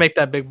 they got to Um, make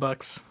that big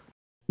bucks.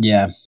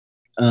 Yeah.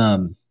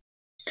 But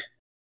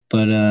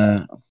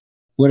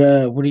what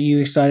are you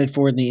excited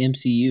for in the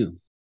MCU?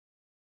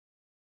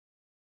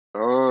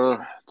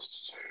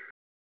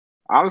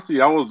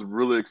 Honestly, I was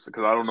really excited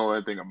because I don't know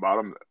anything about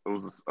them. It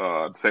was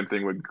the same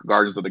thing with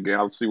Guardians of the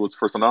Galaxy was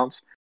first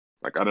announced.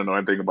 Like I didn't know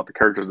anything about the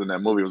characters in that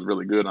movie. It was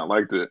really good and I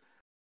liked it.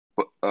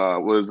 But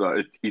was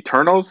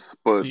Eternals,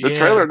 but the Yeah.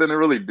 trailer didn't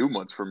really do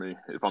much for me,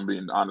 if I'm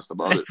being honest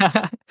about it.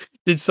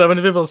 Dude, so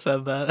many people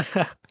said that.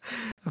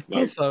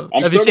 Like So,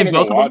 I'm have you still seen gonna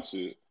go both of them? watch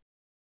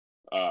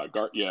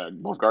it. Yeah,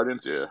 both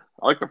Guardians. Yeah,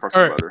 I like the first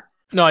one Or better.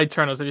 no,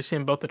 Eternals. Have you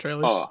seen both the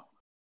trailers?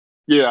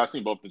 Yeah, I've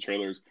seen both the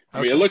trailers.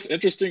 I mean, it Okay. looks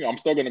interesting. I'm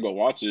still gonna go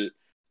watch it,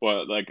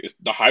 but like,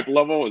 the hype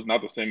level is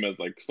not the same as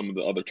like some of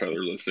the other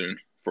trailers I've seen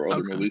for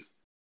other Okay. movies.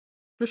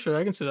 For sure,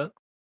 I can see that.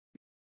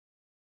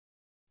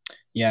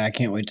 Yeah, I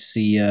can't wait to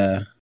see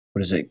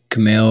what is it,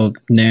 Kumail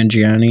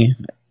Nanjiani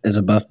as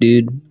a buff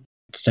dude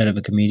instead of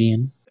a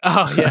comedian.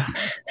 Oh yeah.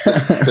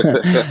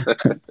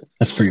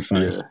 That's pretty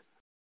funny.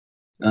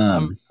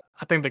 Yeah.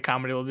 I think the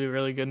comedy will be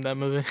really good in that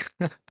movie.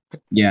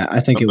 Yeah, I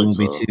think I it think will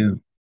be so.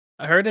 too.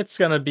 I heard it's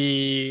gonna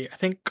be. I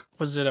think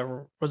was it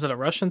a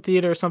Russian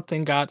theater or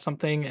something got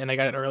something and I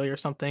got it early or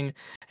something,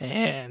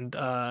 and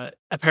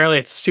apparently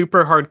it's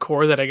super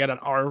hardcore that I got an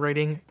R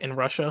rating in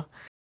Russia.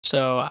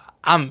 So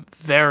I'm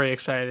very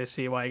excited to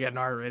see why I get an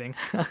R rating.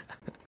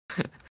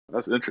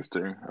 That's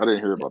interesting. I didn't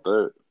hear about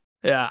that.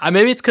 Yeah,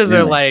 maybe it's because they're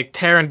Really? like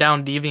tearing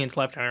down deviants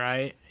left and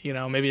right. You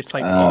know, maybe it's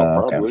like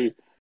Oh, Okay. probably.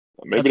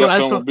 Maybe that's what that I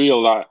film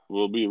thought.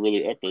 will be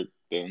really epic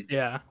then.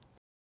 Yeah,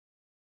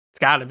 it's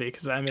got to be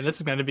because I mean this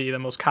is going to be the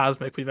most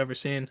cosmic we've ever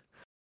seen.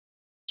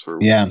 True.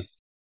 Yeah.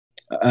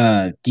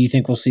 Do you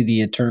think we'll see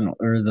the Eternal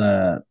or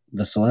the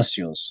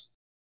Celestials?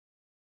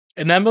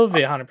 In that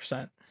movie,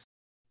 100%.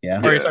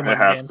 Yeah. Or are you talking It about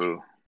the has game?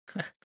 to.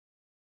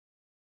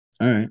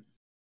 All right.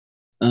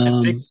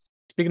 And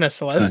speaking of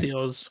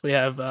Celestials, we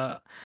have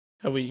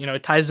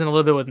it ties in a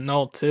little bit with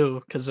Null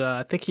too, because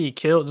I think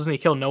doesn't he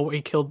kill Nowhere?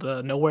 He killed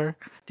Nowhere,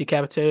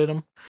 decapitated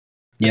him.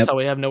 That's Yep. how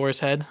we have Nowhere's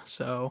head.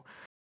 So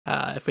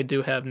if we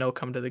do have No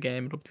come to the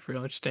game, it'll be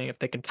real interesting if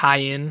they can tie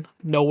in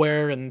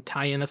Nowhere and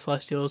tie in the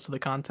Celestials to the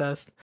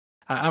contest.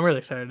 I'm really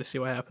excited to see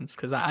what happens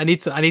because I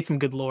need some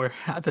good lore.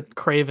 I've been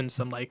craving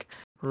some like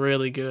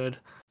really good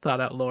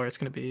thought out lore. It's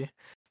gonna be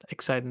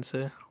exciting to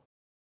see.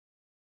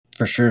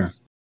 For sure.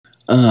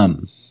 Do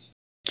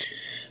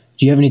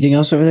you have anything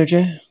else over there,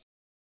 Jay?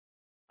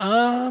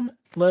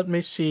 Let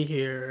me see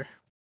here.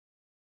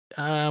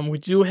 We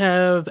do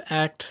have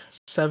Act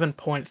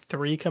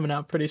 7.3 coming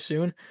out pretty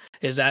soon.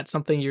 Is that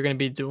something you're going to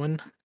be doing?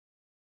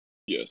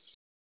 Yes.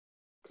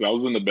 Because I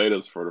was in the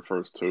betas for the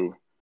first two.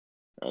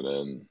 And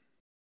then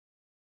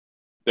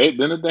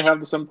didn't they have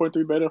the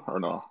 7.3 beta or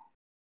no?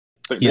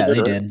 I think Yeah, they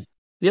right? did.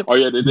 Yep. Oh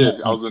yeah, they did.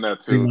 Yeah, I was in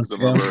that 3 too. months 'Cause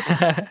I ago.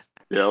 remember.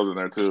 Yeah, I was in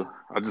there too.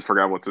 I just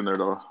forgot what's in there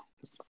though.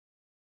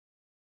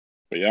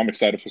 But yeah, I'm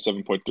excited for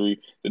 7.3.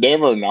 Did they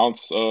ever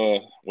announce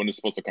when it's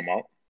supposed to come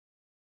out?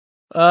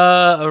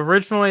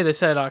 Originally they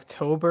said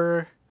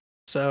October,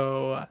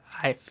 so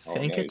I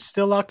think it's Nice.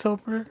 still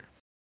October.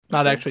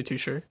 Not Okay. actually too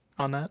sure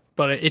on that,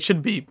 but it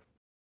should be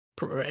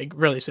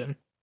really soon.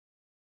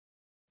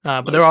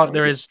 But Nice.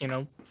 there is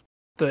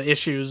the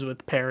issues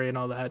with Perry and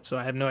all that, so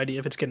I have no idea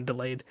if it's getting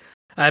delayed.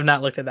 I have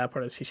not looked at that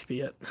part of the CCP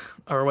yet,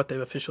 or what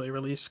they've officially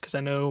released, because I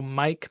know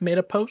Mike made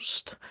a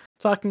post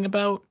talking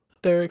about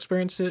their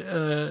experience,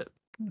 a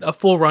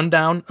full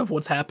rundown of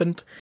what's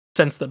happened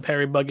since the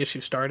Perry bug issue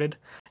started,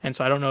 and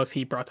so I don't know if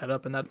he brought that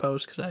up in that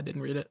post because I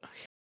didn't read it,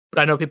 but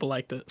I know people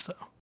liked it. So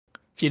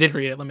if you did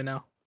read it, let me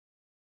know.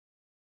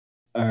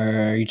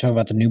 Are you talking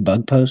about the new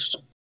bug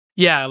post?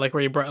 Yeah, like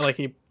where you brought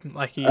he.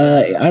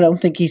 I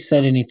don't think he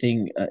said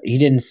anything. He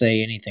didn't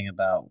say anything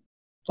about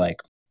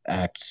like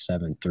Act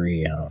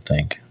 7.3. I don't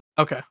think.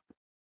 Okay.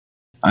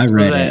 I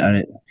read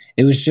it.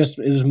 It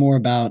was more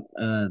about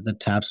the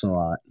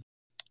Tapsalot,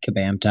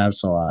 Kabam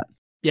Tapsalot,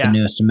 Yeah. the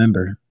newest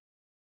member.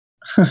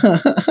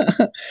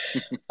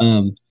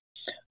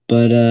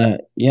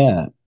 But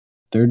yeah,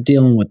 they're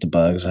dealing with the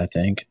bugs, I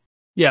think.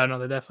 Yeah, no,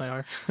 they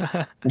definitely are.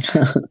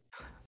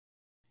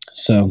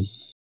 So.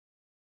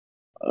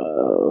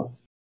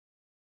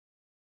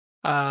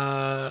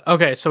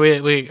 Okay, so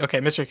we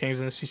Mr. King's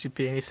in the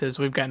CCP and he says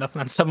we've got nothing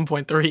on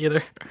 7.3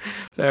 either.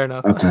 Fair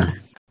enough. Okay.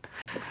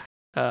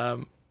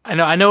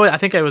 I know I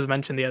think it was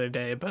mentioned the other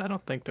day, but I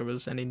don't think there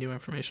was any new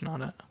information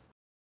on it.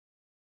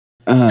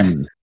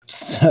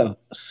 So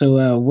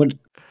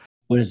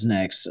what is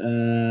next?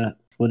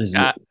 What is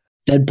it?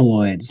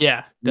 Deadpoloids.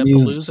 Yeah,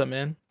 News. Deadpalooza,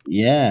 man.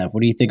 Yeah,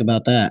 what do you think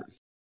about that?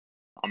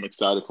 I'm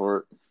excited for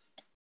it.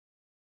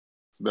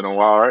 It's been a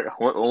while, right?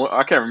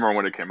 I can't remember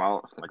when it came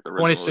out, like the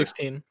original.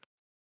 2016.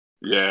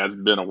 Yeah, it's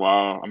been a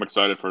while. I'm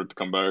excited for it to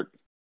come back.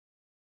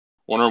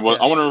 I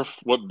wonder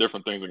what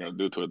different things they're gonna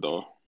do to it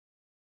though.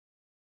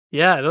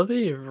 Yeah, it'll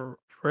be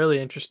really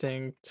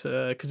interesting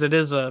because it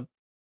is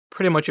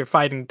pretty much you're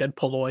fighting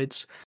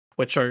Deadpoloids,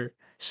 which are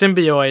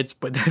symbiotes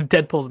with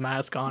Deadpool's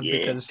mask on Yeah.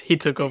 because he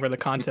took over the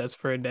contest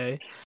for a day.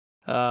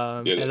 Yeah,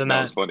 And then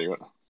that was funny.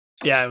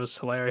 yeah, it was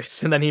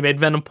hilarious. And then he made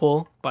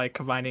Venompool by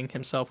combining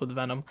himself with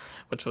Venom,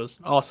 which was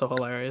also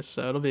hilarious.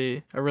 So it'll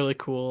be a really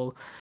cool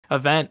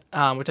event,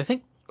 which I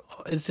think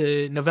is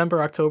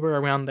November, October,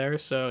 around there.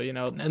 So,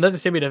 another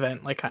distributed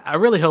event. Like, I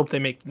really hope they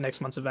make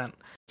next month's event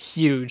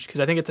huge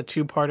because I think it's a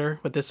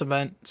two-parter with this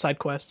event, side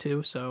quest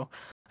too. So,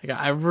 like,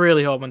 I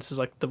really hope this is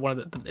like one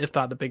of the, if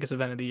not the biggest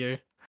event of the year.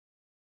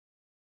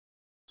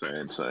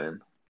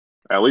 Same.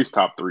 At least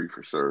top 3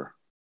 for sure.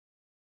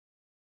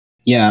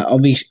 Yeah, I'll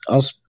be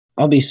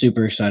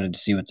super excited to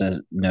see what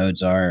the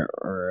nodes are,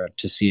 or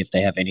to see if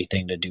they have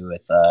anything to do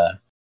with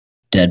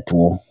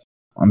Deadpool.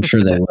 I'm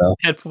sure they will.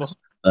 Deadpool.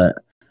 But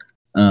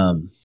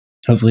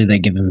hopefully they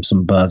give him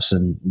some buffs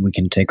and we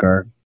can take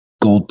our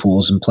gold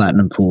pools and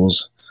platinum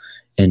pools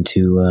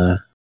into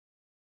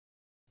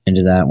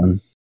that one.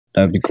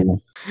 That would be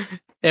cool.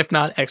 If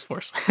not,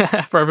 X-Force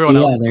for everyone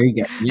else. Yeah, there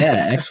you go.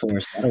 Yeah,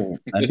 X-Force.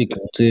 That'd be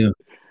cool too.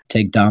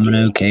 Take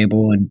Domino,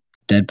 Cable, and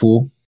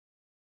Deadpool.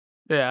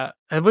 Yeah,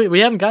 we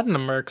haven't gotten a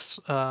Mercs.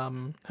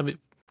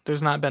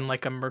 There's not been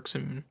like a Mercs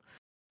and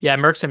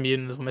Mercs and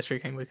Mutant is what Mystery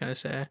King was gonna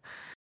say.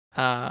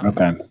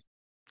 Okay.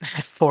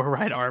 4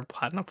 right arm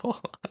platinum pool.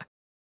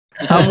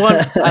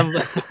 I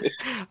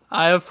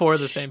have 4 of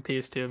the same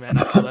piece too, man.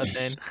 I feel that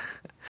pain.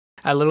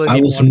 I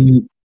literally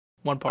need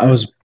one part. I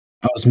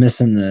was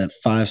missing the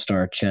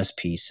 5-star chess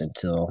piece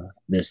until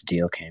this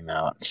deal came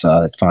out, so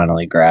I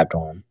finally grabbed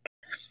one.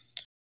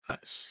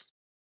 Nice.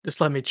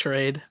 Just let me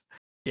trade.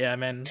 Yeah,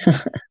 man.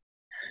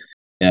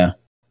 Yeah.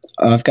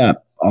 I've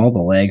got all the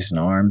legs and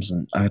arms,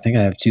 and I think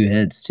I have 2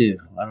 heads too.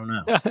 I don't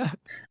know.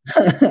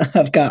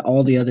 I've got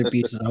all the other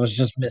pieces. I was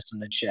just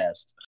missing the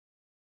chest.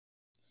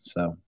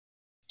 So,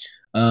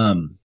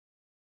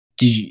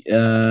 did you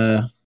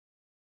have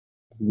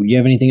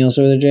anything else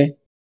over there, Jay?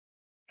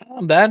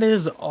 That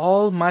is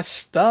all my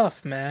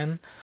stuff, man.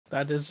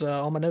 That is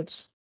all my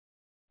notes.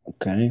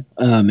 Okay.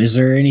 Is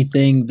there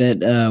anything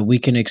that we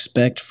can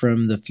expect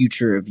from the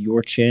future of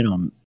your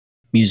channel,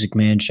 Music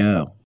Man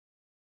Show?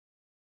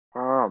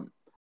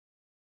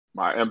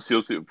 My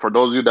MCLC, for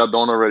those of you that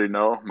don't already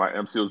know, my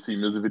MCLC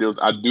music videos,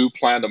 I do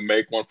plan to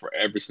make one for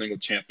every single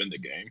champ in the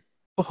game.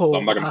 So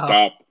I'm not going to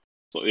stop.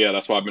 So yeah,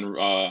 that's why I've been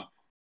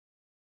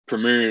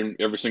premiering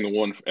every single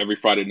one every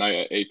Friday night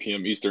at 8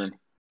 p.m. Eastern.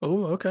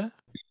 Oh, okay.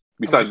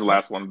 Besides the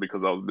last one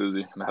because I was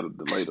busy and I had to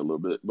delay it a little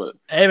bit, but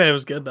hey man, it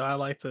was good though. I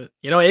liked it.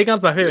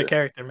 Aegon's my favorite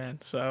character,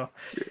 man. So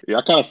yeah,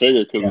 I kind of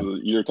figured because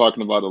you were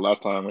talking about it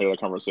last time we had a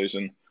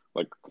conversation,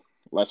 like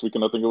last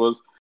weekend I think it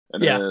was,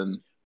 and then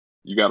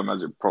you got him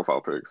as your profile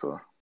pic. So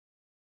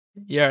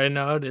yeah, I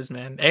know how it is,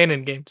 man. And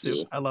in game too.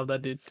 Yeah. I love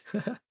that dude.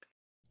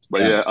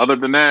 But yeah, other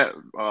than that,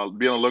 be on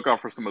the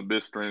lookout for some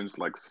Abyss streams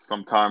like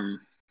sometime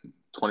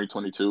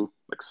 2022,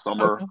 like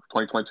summer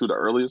 2022, the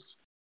earliest.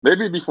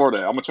 Maybe before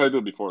that. I'm gonna try to do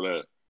it before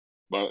that.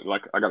 But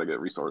like I gotta get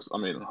resources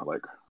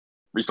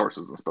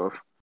and stuff.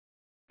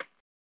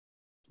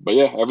 But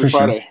yeah, every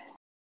Friday,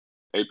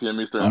 8 p.m.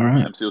 Eastern,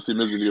 MCLC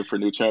music video for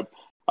new champ.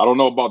 I don't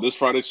know about this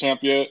Friday's champ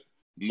yet.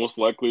 Most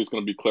likely it's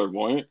gonna be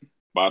Clairvoyant,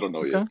 but I don't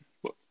know yet.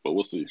 But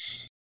we'll see.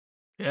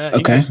 Yeah,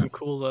 you got some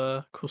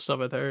cool stuff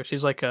with her.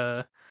 She's like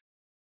a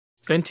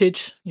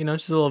vintage,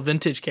 she's a little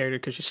vintage character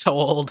because she's so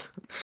old,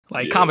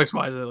 like comics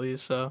wise at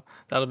least. So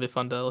that'll be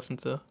fun to listen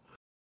to.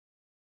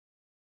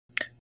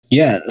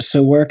 Yeah.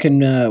 So where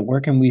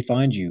can we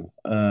find you?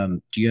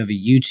 Do you have a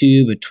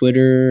YouTube, a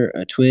Twitter,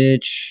 a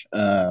Twitch?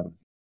 What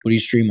do you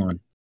stream on?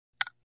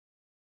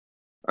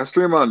 I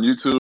stream on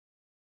YouTube.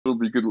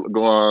 You could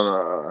go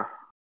on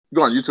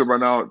YouTube right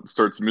now.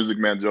 Search Music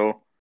Man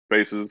Joe.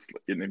 Spaces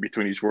in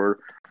between each word.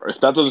 Or if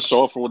that doesn't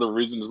show up for whatever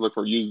reason, just look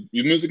for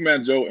Music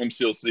Man Joe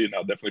MCLC, and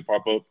I'll definitely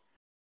pop up.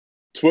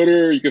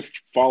 Twitter, you can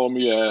follow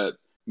me at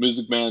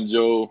Music Man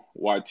Joe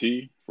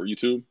YT for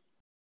YouTube.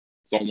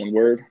 It's all one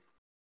word.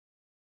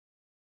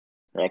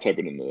 I'll type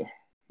it in the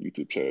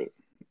YouTube chat.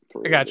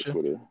 I got you.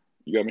 Twitter.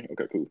 You got me?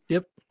 Okay, cool.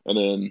 Yep. And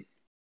then,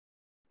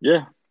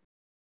 yeah.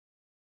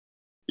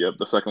 Yep,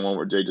 the second one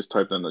where Jay just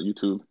typed in the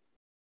YouTube.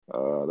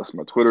 That's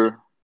my Twitter.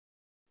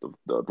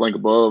 The link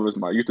above is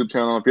my YouTube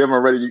channel. If you haven't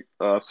already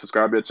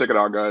subscribed yet, check it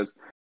out, guys.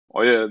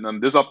 Oh, yeah, and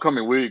then this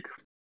upcoming week,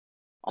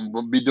 I'm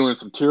going to be doing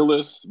some tier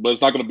lists, but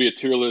it's not going to be a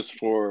tier list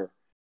for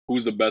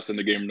who's the best in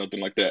the game or nothing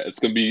like that. It's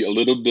going to be a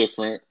little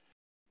different.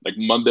 Like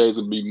Monday's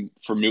gonna be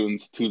for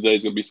mutants,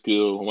 Tuesday's gonna be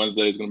skill,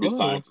 Wednesday's gonna be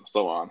science, and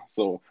so on.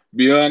 So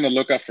be on the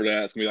lookout for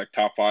that. It's gonna be like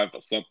top 5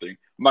 or something. I'm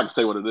not gonna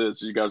say what it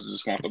is. So you guys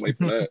just want to wait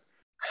for that.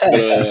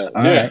 But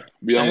right.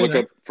 Be on the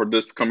lookout for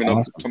this coming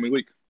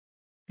week.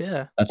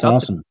 Yeah, that's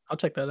awesome. I'll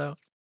check that out.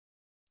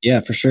 Yeah,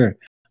 for sure.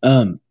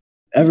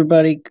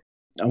 Everybody,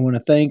 I want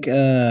to thank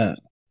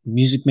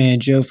Music Man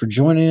Joe for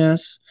joining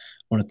us.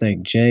 I want to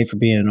thank Jay for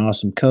being an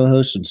awesome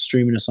co-host and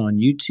streaming us on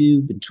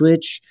YouTube and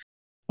Twitch.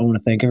 I want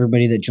to thank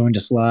everybody that joined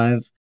us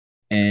live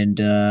and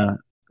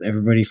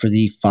everybody for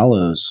the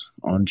follows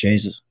on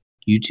Jay's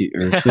YouTube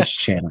or Twitch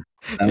channel.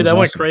 Dude, that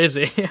went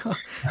crazy.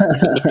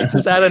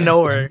 Just out of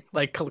nowhere,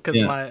 like,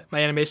 because my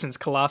animation is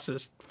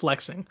Colossus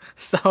flexing,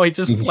 so he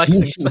just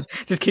flexing,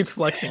 just keeps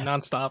flexing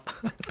nonstop.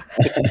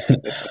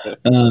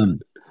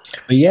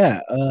 But yeah,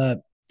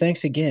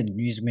 thanks again,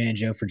 Music Man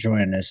Joe, for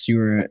joining us.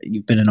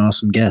 You've been an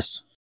awesome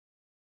guest.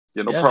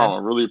 Yeah, no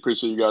problem. I really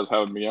appreciate you guys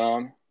having me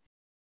on,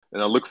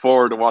 and I look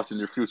forward to watching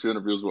your future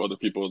interviews with other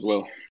people as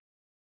well.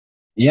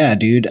 Yeah,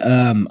 dude.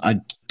 I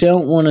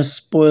don't want to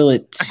spoil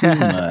it too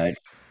much.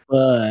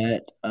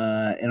 But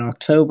in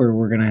October,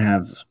 we're going to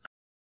have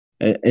 –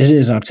 it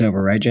is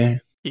October, right,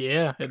 Jay?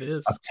 Yeah, it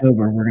is.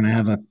 October, we're going to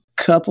have a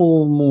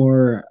couple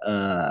more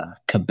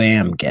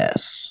Kabam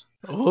guests.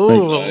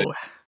 Oh.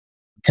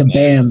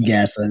 Kabam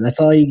guests. That's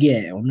all you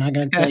get. I'm not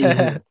going to tell you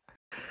who.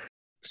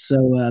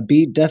 So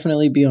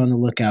definitely be on the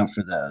lookout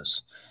for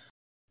those.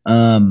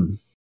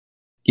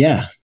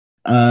 Yeah.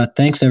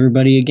 Thanks,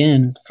 everybody,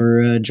 again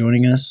for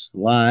joining us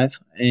live.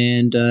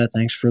 And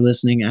thanks for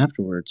listening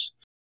afterwards.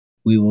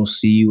 We will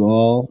see you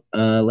all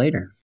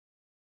later.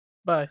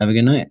 Bye. Have a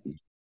good night.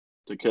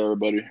 Take care,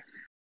 everybody.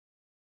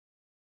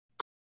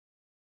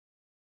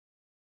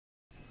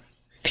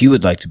 If you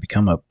would like to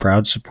become a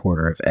proud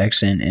supporter of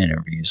XN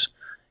Interviews,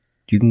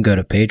 you can go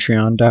to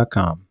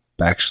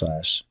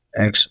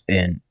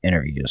patreon.com/XN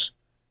Interviews.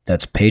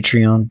 That's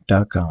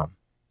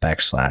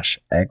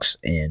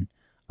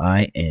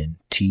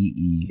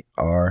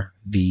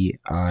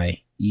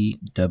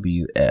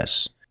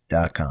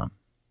patreon.com/XNINTERVIEWS.com.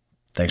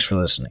 Thanks for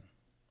listening.